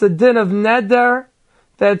that it's a din of neder,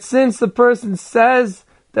 that since the person says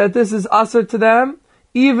that this is asur to them,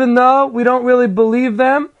 even though we don't really believe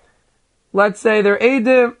them, let's say they're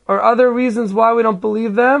edim or other reasons why we don't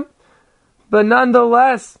believe them, but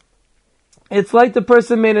nonetheless, it's like the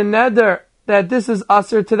person made a neder that this is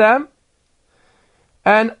asur to them.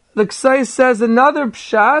 And the Ksais says another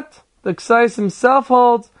pshat, the Ksais himself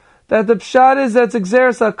holds, that the pshat is that's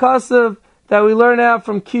Exeris HaKasav, that we learn out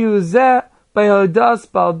from Kiyuzeh, by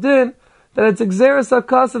Hodas Baldin, that it's Exeris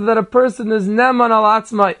HaKasav that a person is Neman al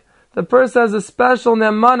Atzmai. The person has a special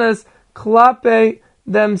Nemanas klape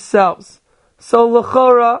themselves. So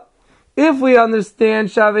l'chora, if we understand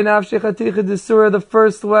Shavei Nafshei Chaticha D'Sura the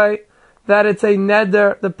first way, that it's a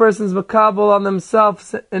neder, the person's makabel on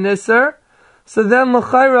themselves an Isser, so then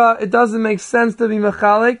l'chayra, it doesn't make sense to be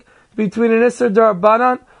mechalik between an Isser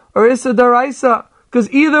Darabanan or Isser Daraisa, because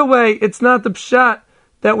either way, it's not the pshat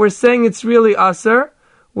that we're saying it's really Asr.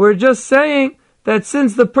 We're just saying that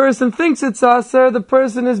since the person thinks it's Asr, the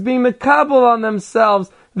person is being makabel on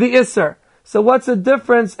themselves the Isser. So what's the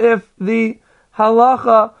difference if the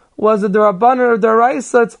halacha was a Darabanan or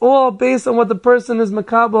Daraisa? It's all based on what the person is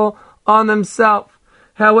makabel on themselves.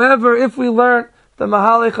 However, if we learn the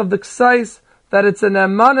Mahalich of the Ksais, that it's an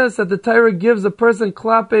emanas that the Torah gives a person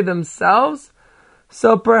klape themselves,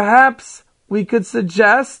 so perhaps we could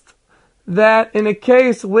suggest that in a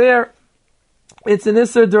case where it's an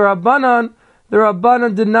Isser D'Rabbanan, the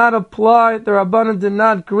Rabbanan did not apply, the Rabbanan did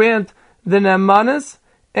not grant the Nemanas,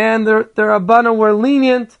 and the Rabbanan were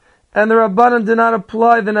lenient, and the Rabbanan did not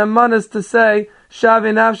apply the Nemanas to say,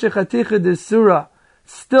 Shavei Nafshei Chaticha D'Sura.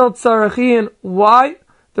 Still Tzarachian. Why?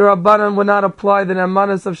 The Rabbanan would not apply the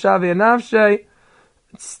Nemanas of Shavei Nafshei.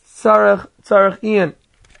 Tzarachian.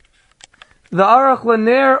 The Aruch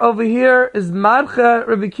Laner over here is Marcha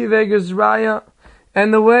Rabbi Akiva Eiger's Raya,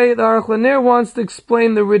 and the way the Aruch Laner wants to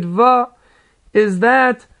explain the Ritva is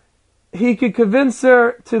that he could convince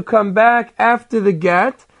her to come back after the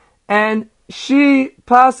get, and she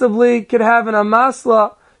possibly could have an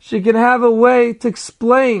amasla, she could have a way to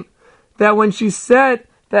explain that when she said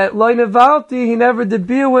that Lo Nevalti, he never did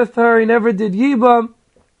beer with her, he never did Yibam,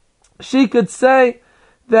 she could say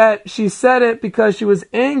that she said it because she was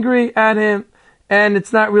angry at him, and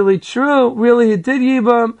it's not really true. Really, he did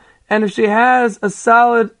Yibam, and if she has a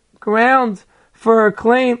solid ground for her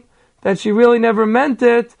claim that she really never meant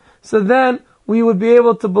it, so then we would be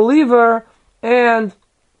able to believe her, and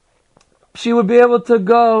she would be able to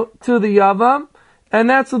go to the Yavam, and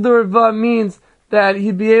that's what the Ritva means, that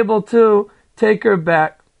he'd be able to take her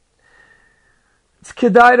back. It's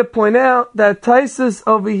kedai to point out that Taisus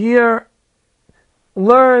over here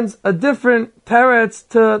learns a different teretz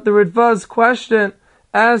to the Ritva's question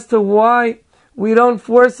as to why we don't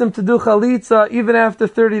force him to do chalitza even after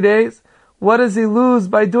 30 days. What does he lose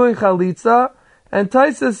by doing chalitza? And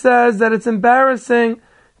Taisus says that it's embarrassing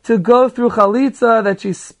to go through chalitza, that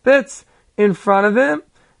she spits in front of him,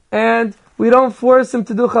 and we don't force him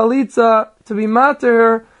to do chalitza to be mater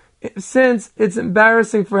her, since it's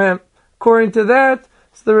embarrassing for him. According to that,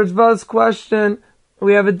 it's the Ritva's question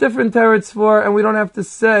we have a different teretz for, and we don't have to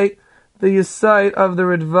say the yesait of the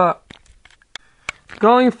Ritva.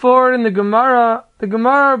 Going forward in the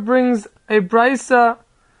Gemara brings a brisa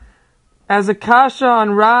as a kasha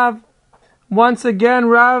on Rav. Once again,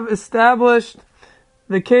 Rav established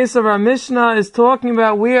the case of our Mishnah is talking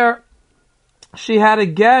about where she had a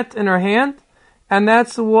get in her hand, and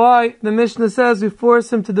that's why the Mishnah says we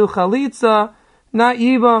force him to do chalitza, not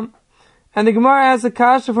yibam. And the Gemara has a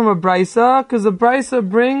kasha from a brisa, because the brisa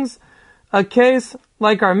brings a case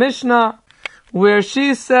like our Mishnah, where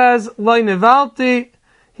she says, Lo Nevalti,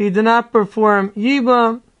 he did not perform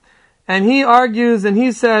Yibam, and he argues and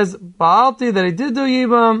he says, Baalti, that he did do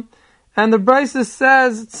Yibam, and the brisa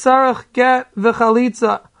says, Tzarech get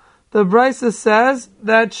v'chalitza. The brisa says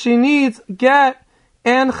that she needs get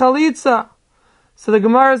and chalitza. So the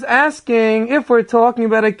Gemara is asking, if we're talking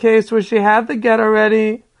about a case where she had the get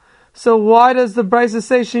already, so why does the brisa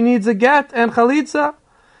say she needs a get and chalitza?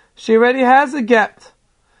 She already has a get.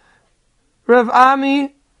 Rav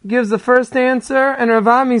Ami gives the first answer, and Rav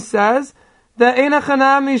Ami says that Eina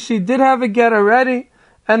Chanami, she did have a get already,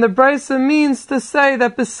 and the brisa means to say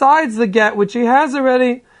that besides the get, which she has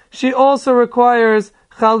already, she also requires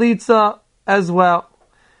chalitza as well.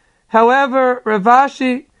 However, Rav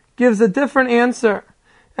Ashi gives a different answer,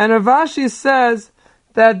 and Rav Ashi says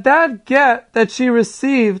that get that she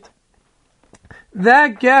received,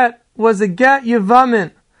 that get was a get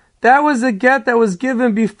Yevamin. that was a get that was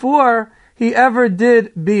given before he ever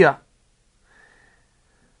did bia.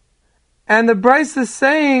 And the Bryce is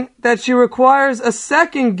saying that she requires a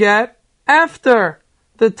second get after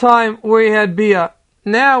the time where he had bia.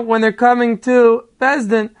 Now, when they're coming to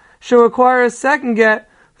Bezdin, she'll require a second get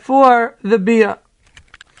for the bia.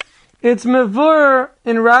 It's mevur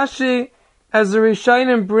in Rashi, as the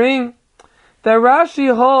Rishonim bring, that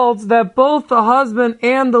Rashi holds that both the husband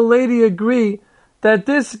and the lady agree that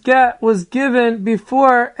this get was given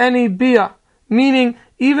before any bia. Meaning,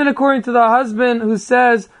 even according to the husband who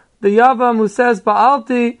says, the Yavam who says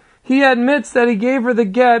Ba'alti, he admits that he gave her the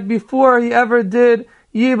get before he ever did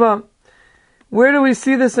Yibam. Where do we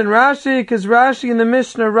see this in Rashi? Because Rashi in the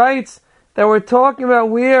Mishnah writes that we're talking about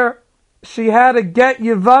where she had a get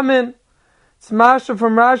Yevamin. It's masha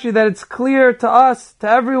from Rashi that it's clear to us, to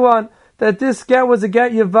everyone, that this get was a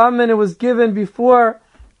get Yevamin. It was given before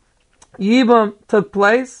Yibam took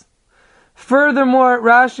place. Furthermore,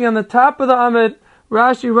 Rashi on the top of the Amid,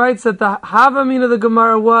 Rashi writes that the Havamin of the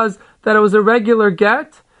Gemara was that it was a regular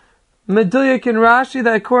get. Meduyak in Rashi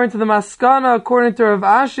that according to the Maskana, according to Rav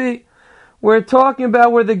Ashi, we're talking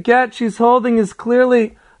about where the get she's holding is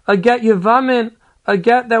clearly a get Yevamin, a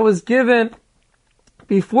get that was given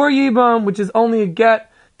before Yibam, which is only a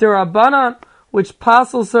get Derabanan, which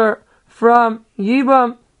passes her from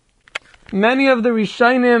Yibam. Many of the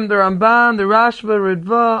Rishonim, the Ramban, the Rashba,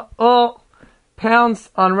 Ridva, all pounce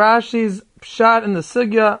on Rashi's pshat in the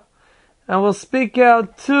sugya, and we'll speak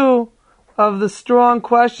out two of the strong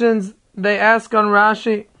questions they ask on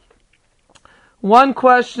Rashi. One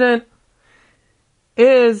question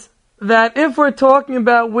is that if we're talking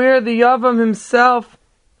about where the Yavam himself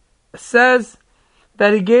says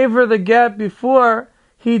that he gave her the get before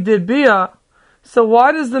he did bia, so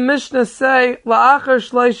why does the Mishnah say la'achar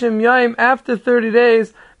shleishim yayim, after 30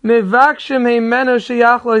 days, mevakshim heimenu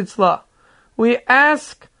sheyachlo itzla? We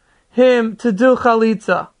ask him to do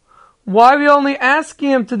chalitza. Why are we only asking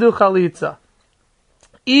him to do chalitza?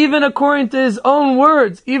 Even according to his own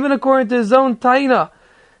words, even according to his own taina,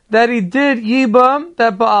 that he did yibam,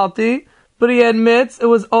 that ba'alti, but he admits it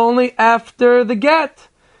was only after the get.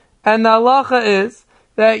 And the halacha is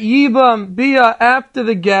that yibam, bia, after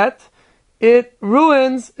the get, it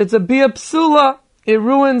ruins, it's a bia psula, it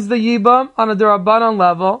ruins the yibam on a derabanan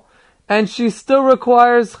level, and she still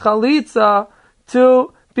requires chalitza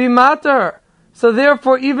to be mater. So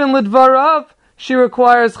therefore, even lidvarav, she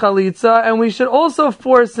requires chalitza, and we should also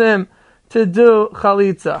force him to do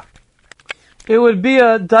chalitza. It would be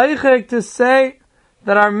a daichik to say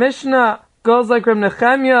that our Mishnah goes like Reb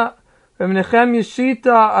Nechemia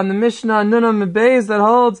Shita on the Mishnah Nuna Mebeis that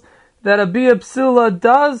holds that a bia psula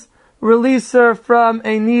does release her from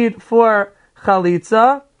a need for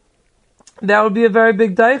chalitza. That would be a very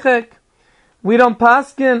big daichik. We don't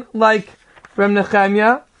paskin like Reb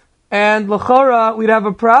Nechemia, and l'chora we'd have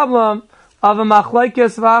a problem of a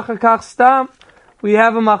machlaikis v'achar kach stam. We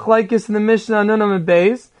have a machlaikis in the Mishnah Nuna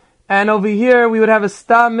Mebeis, and over here we would have a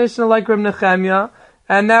stam Mishnah like Reb Nechemia,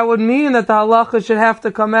 and that would mean that the halacha should have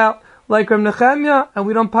to come out like Reb Nechemia, and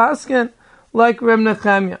we don't paskin like Reb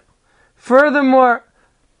Nechemia. Furthermore,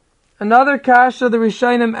 another kasha the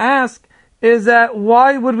Rishonim ask is that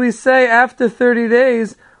why would we say after 30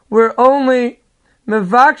 days we're only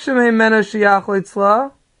mevakshim heimenu sheyachlo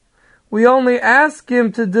itzla? We only ask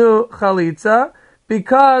him to do chalitza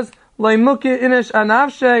because leimuki inish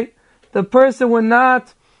anavshe, the person would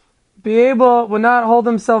not hold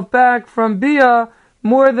himself back from bia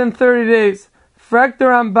more than 30 days. Frek the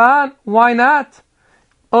Ramban, why not?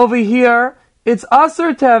 Over here, it's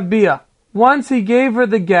asur to have bia. Once he gave her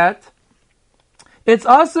the get, it's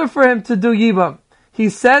asur for him to do yibam. He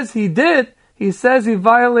says he did. He says he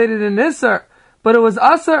violated an isser, but it was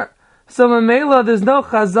asur. So Mamela, there's no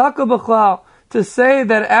chazaka b'chlal to say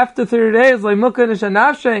that after 30 days, like mukanish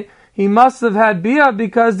anafshe, he must have had bia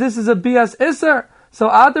because this is a bias isser. So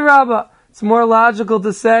adarabba, it's more logical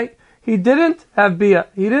to say he didn't have bia.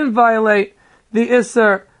 He didn't violate the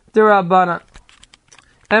isser d'Rabbana.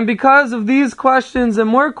 And because of these questions and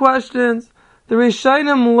more questions, the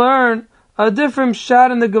Rishonim learn a different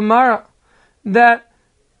shot in the Gemara, that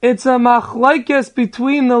it's a machlaikes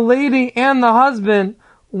between the lady and the husband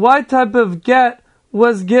what type of get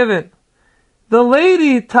was given. The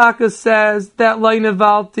lady, Taka says, that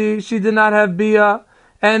Lainavalti, she did not have bia,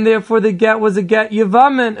 and therefore the get was a get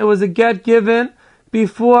Yevamin. It was a get given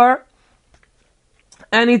before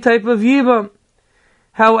any type of Yibam.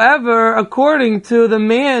 However, according to the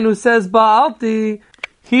man who says Ba'alti,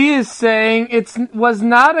 he is saying it was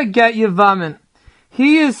not a get Yevamin.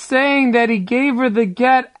 He is saying that he gave her the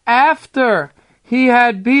get after he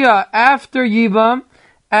had bia, after Yibam,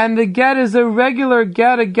 and the get is a regular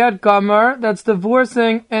get, a get gomer, that's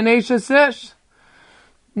divorcing an eshes ish.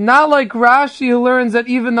 Not like Rashi, who learns that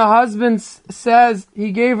even the husband says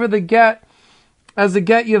he gave her the get as a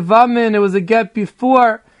get Yevamin, it was a get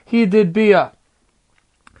before he did Bia.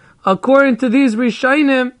 According to these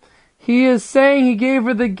Rishonim, he is saying he gave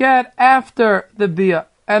her the get after the Bia.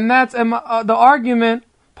 And that's the argument,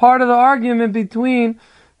 part of the argument between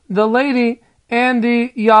the lady and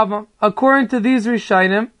the Yavam. According to these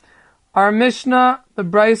Rishonim, our Mishnah, the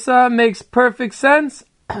Brisa, makes perfect sense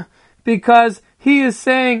because he is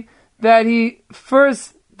saying that he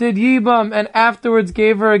first did Yibam and afterwards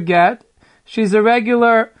gave her a get. She's a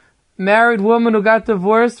regular married woman who got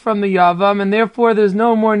divorced from the Yavam, and therefore there's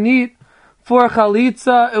no more need for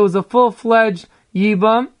Chalitza. It was a full-fledged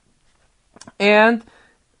Yibam, and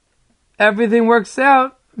everything works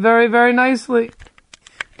out very, very nicely.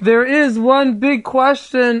 There is one big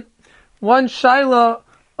question, one shaila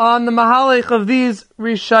on the mahalech of these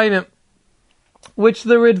Rishonim, which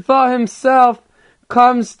the Ritva himself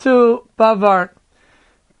comes to Bavar.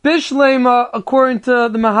 Bishlema, according to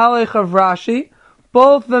the mahalech of Rashi,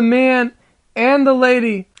 both the man and the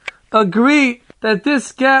lady agree that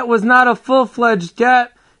this get was not a full-fledged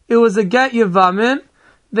get, it was a get Yevamin.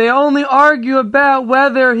 They only argue about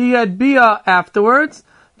whether he had Bia afterwards.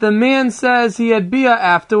 The man says he had Bia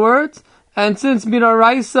afterwards, and since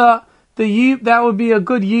Midaraisa, that would be a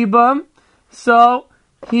good Yibam, so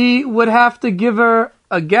he would have to give her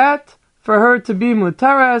a get for her to be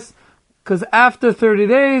Mutares, because after 30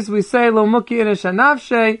 days, we say Lo Muki Inish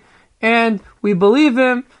Anavshe, and we believe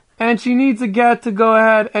him, and she needs a get to go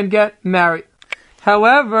ahead and get married.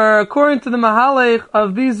 However, according to the Mahalech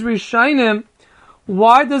of these Rishonim,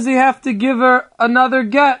 why does he have to give her another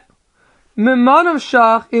get? Mimanav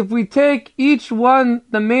Shach, if we take each one,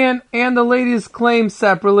 the man and the lady's claim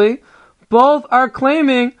separately, both are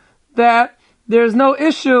claiming that there's no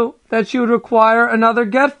issue that she would require another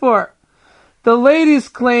get for. The lady's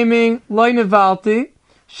claiming Loi Nevalti,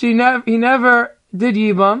 he never did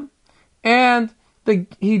Yibam, and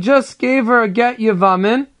he just gave her a get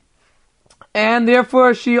Yevamin, and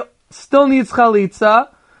therefore she still needs Chalitza,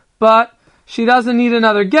 but she doesn't need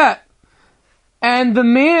another get. And the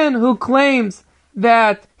man who claims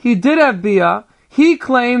that he did have Bia, he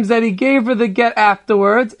claims that he gave her the get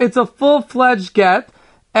afterwards. It's a full-fledged get,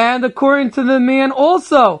 and according to the man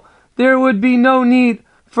also, there would be no need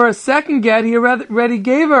for a second get. He already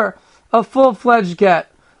gave her a full-fledged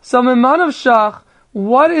get. So Mimanav Shach,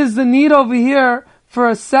 what is the need over here for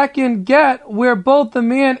a second get where both the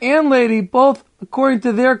man and lady, both according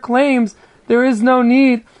to their claims, there is no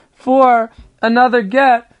need for another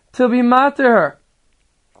get to be mater her?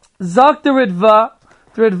 Zak the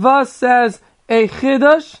Ritva says a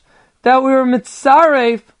chidush that we were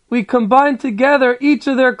mitzaref, we combined together each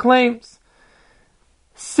of their claims.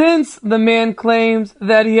 Since the man claims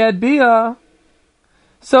that he had Bia,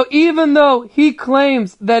 so even though he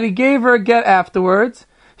claims that he gave her a get afterwards,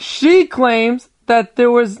 she claims that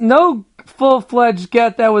there was no full-fledged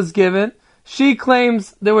get that was given. She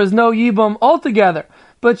claims there was no Yibam altogether.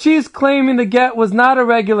 But she's claiming the get was not a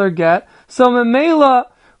regular get. So Memela,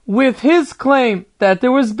 with his claim that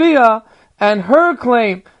there was Bia, and her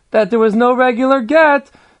claim that there was no regular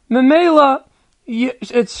get, Memela,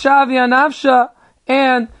 it's Shavi Anavsha,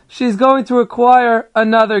 and she's going to require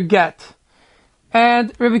another get.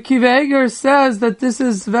 And Rabbi Kiva Eger says that this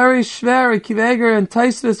is very shver. Rabbi Kiva Eger and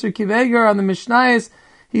Taisvis or Kiva Eger on the Mishnayos,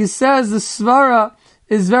 he says the svara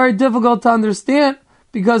is very difficult to understand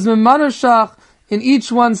because Memanoshach, in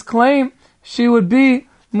each one's claim, she would be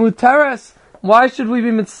muteres. Why should we be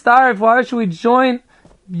mitzdarif? Why should we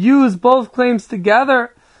use both claims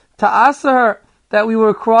together to asa her that we will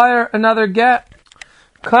require another get?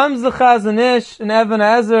 Comes the Chazon Ish in Even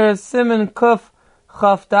Ezer, Siman Kuf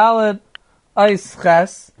Chaf Daled Eis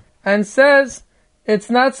Ches, and says, it's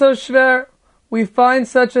not so shver, we find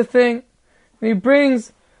such a thing. And he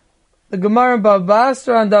brings the Gemara in Bava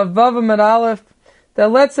Basra on Daf Vav and Aleph,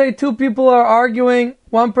 that let's say two people are arguing,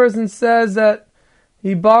 one person says that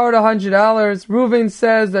he borrowed $100, Reuven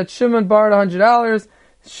says that Shimon borrowed $100,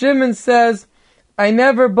 Shimon says, I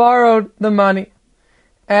never borrowed the money.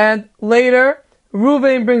 And later,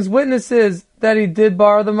 Reuven brings witnesses that he did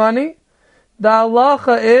borrow the money. The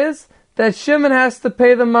halacha is that Shimon has to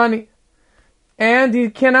pay the money. And he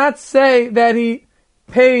cannot say that he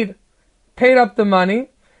paid up the money,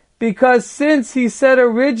 because since he said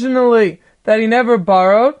originally that he never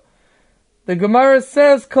borrowed, the Gemara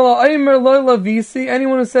says, anyone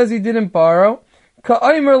who says he didn't borrow,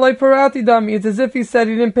 it's as if he said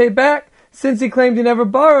he didn't pay back. Since he claimed he never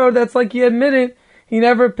borrowed, that's like he admitted he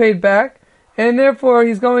never paid back. and therefore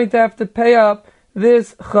he's going to have to pay up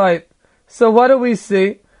this chayv. So what do we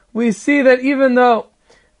see? We see that even though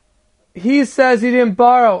he says he didn't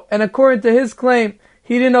borrow, and according to his claim,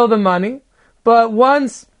 he didn't owe the money, but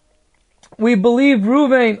once we believe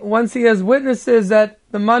Ruvain, once he has witnesses that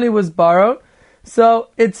the money was borrowed, so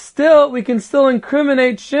we can still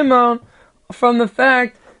incriminate Shimon from the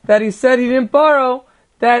fact that he said he didn't borrow,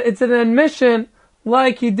 that it's an admission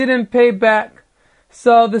like he didn't pay back.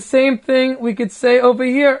 So the same thing we could say over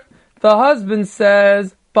here. The husband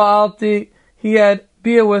says, Baalti, he had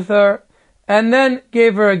beer with her, and then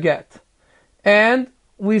gave her a get. And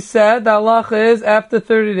we said the halacha is after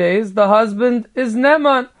 30 days, the husband is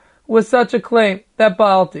neman with such a claim, that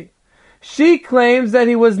Baalti. She claims that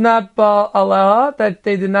he was not Baal Alaha, that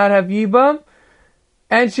they did not have Yibam,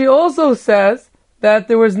 and she also says that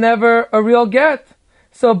there was never a real get.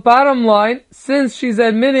 So bottom line, since she's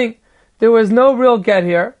admitting there was no real get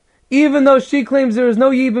here, even though she claims there was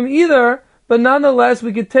no Yibam either, but nonetheless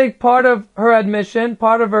we could take part of her admission,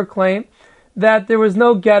 part of her claim, that there was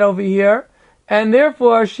no get over here, and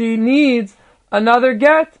therefore she needs another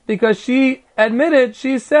get, because she admitted,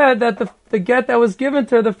 she said that the get that was given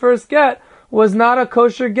to her, the first get, was not a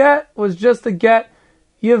kosher get, was just a get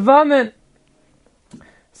Yevamin.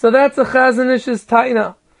 So that's a Chazon Ish's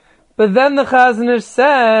taina. But then the Chazon Ish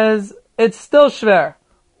says, it's still shver.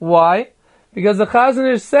 Why? Because the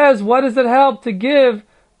Chazon Ish says, what does it help to give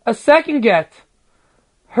a second get?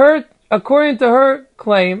 According to her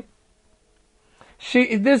claim,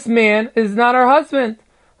 this man is not her husband.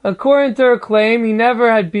 According to her claim, he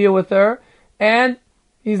never had beer with her, and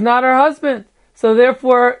he's not her husband. So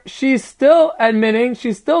therefore, she's still admitting,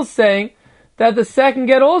 she's still saying that the second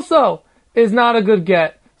get also is not a good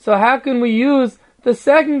get. So how can we use the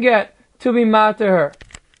second get to be mater her?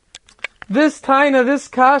 This taina, this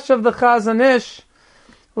kash of the Chazon Ish,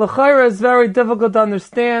 l'chayra is very difficult to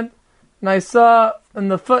understand. And I saw in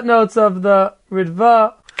the footnotes of the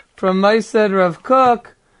Ritva from Maaseh Rav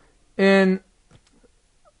Kook in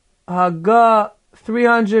Haggah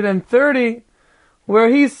 330, where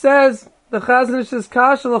he says the Chazon Ish's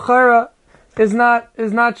kasha l'chayra is not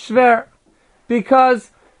shver,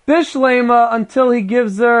 because bishlema until he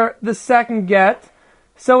gives her the second get.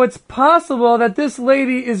 So it's possible that this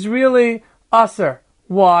lady is really aser.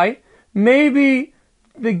 Why? Maybe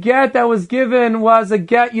the get that was given was a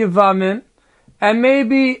get Yevamin, and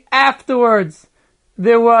maybe afterwards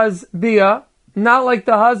there was bia, not like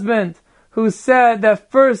the husband who said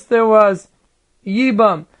that first there was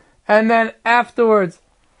Yibam, and then afterwards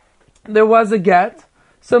there was a get.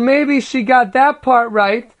 So maybe she got that part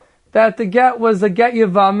right, that the get was a get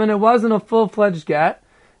Yevamin, it wasn't a full-fledged get.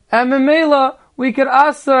 And Memela, we could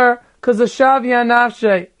ask her, because of Shavia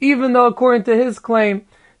Nafshe, even though according to his claim,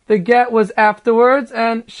 the get was afterwards,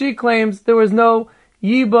 and she claims there was no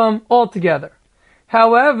Yibam altogether.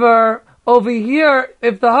 However, over here,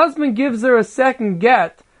 if the husband gives her a second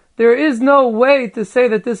get, there is no way to say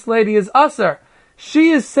that this lady is usher.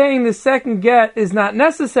 She is saying the second get is not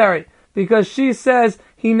necessary, because she says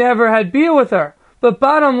he never had beer with her. But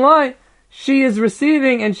bottom line, she is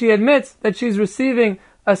receiving, and she admits that she's receiving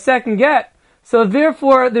a second get. So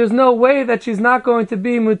therefore, there's no way that she's not going to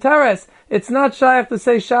be mutares. It's not shaykh to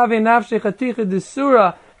say shavi nafshi chaticha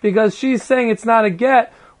disura, because she's saying it's not a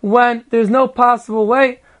get, when there's no possible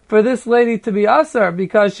way for this lady to be asar,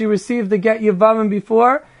 because she received the get Yevamim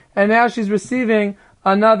before, and now she's receiving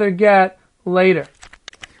another get later.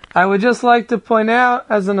 I would just like to point out,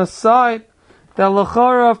 as an aside, that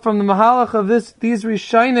l'chora from the mahalach of these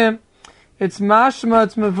Rishonim, it's mashma,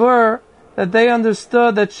 it's mavur, that they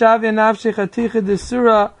understood that Shavia Nafshi Chaticha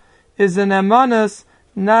Desura is an emanus,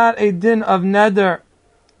 not a din of neder,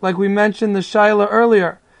 like we mentioned the shaila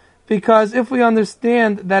earlier. Because if we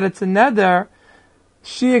understand that it's a neder,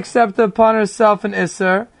 she accepted upon herself an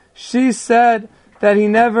isser, she said that he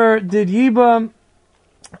never did yibam,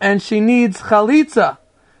 and she needs chalitza.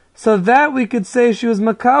 So that we could say she was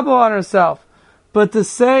makabo on herself. But to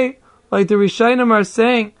say, like the Rishonim are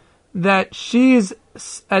saying, that she's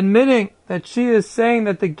admitting that she is saying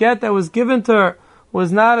that the get that was given to her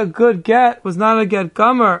was not a good get, was not a get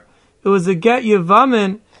gomer, it was a get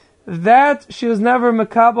yevamin, that she was never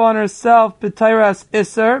makabo on herself b'tairas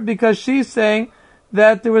iser, because she's saying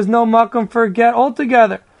that there was no makom for a get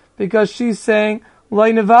altogether, because she's saying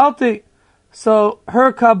loy nevalti. So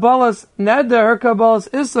her kabbalah's neder, her kabbalah's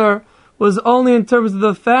iser, was only in terms of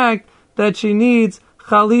the fact that she needs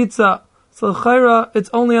chalitza. So chayra, it's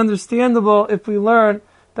only understandable if we learn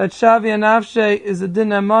that Shavia Nafshe is a din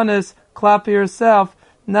emanis, klapi yourself,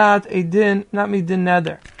 not mi din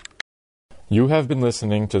neder. You have been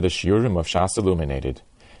listening to the Shiurim of Shas Illuminated.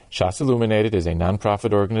 Shas Illuminated is a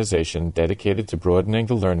non-profit organization dedicated to broadening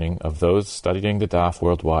the learning of those studying the daf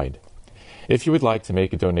worldwide. If you would like to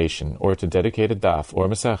make a donation or to dedicate a daf or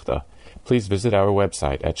masechta, please visit our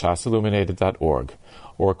website at shasilluminated.org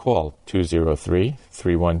or call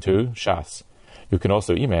 203-312-SHAS. You can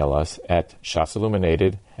also email us at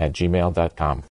shasilluminated@gmail.com.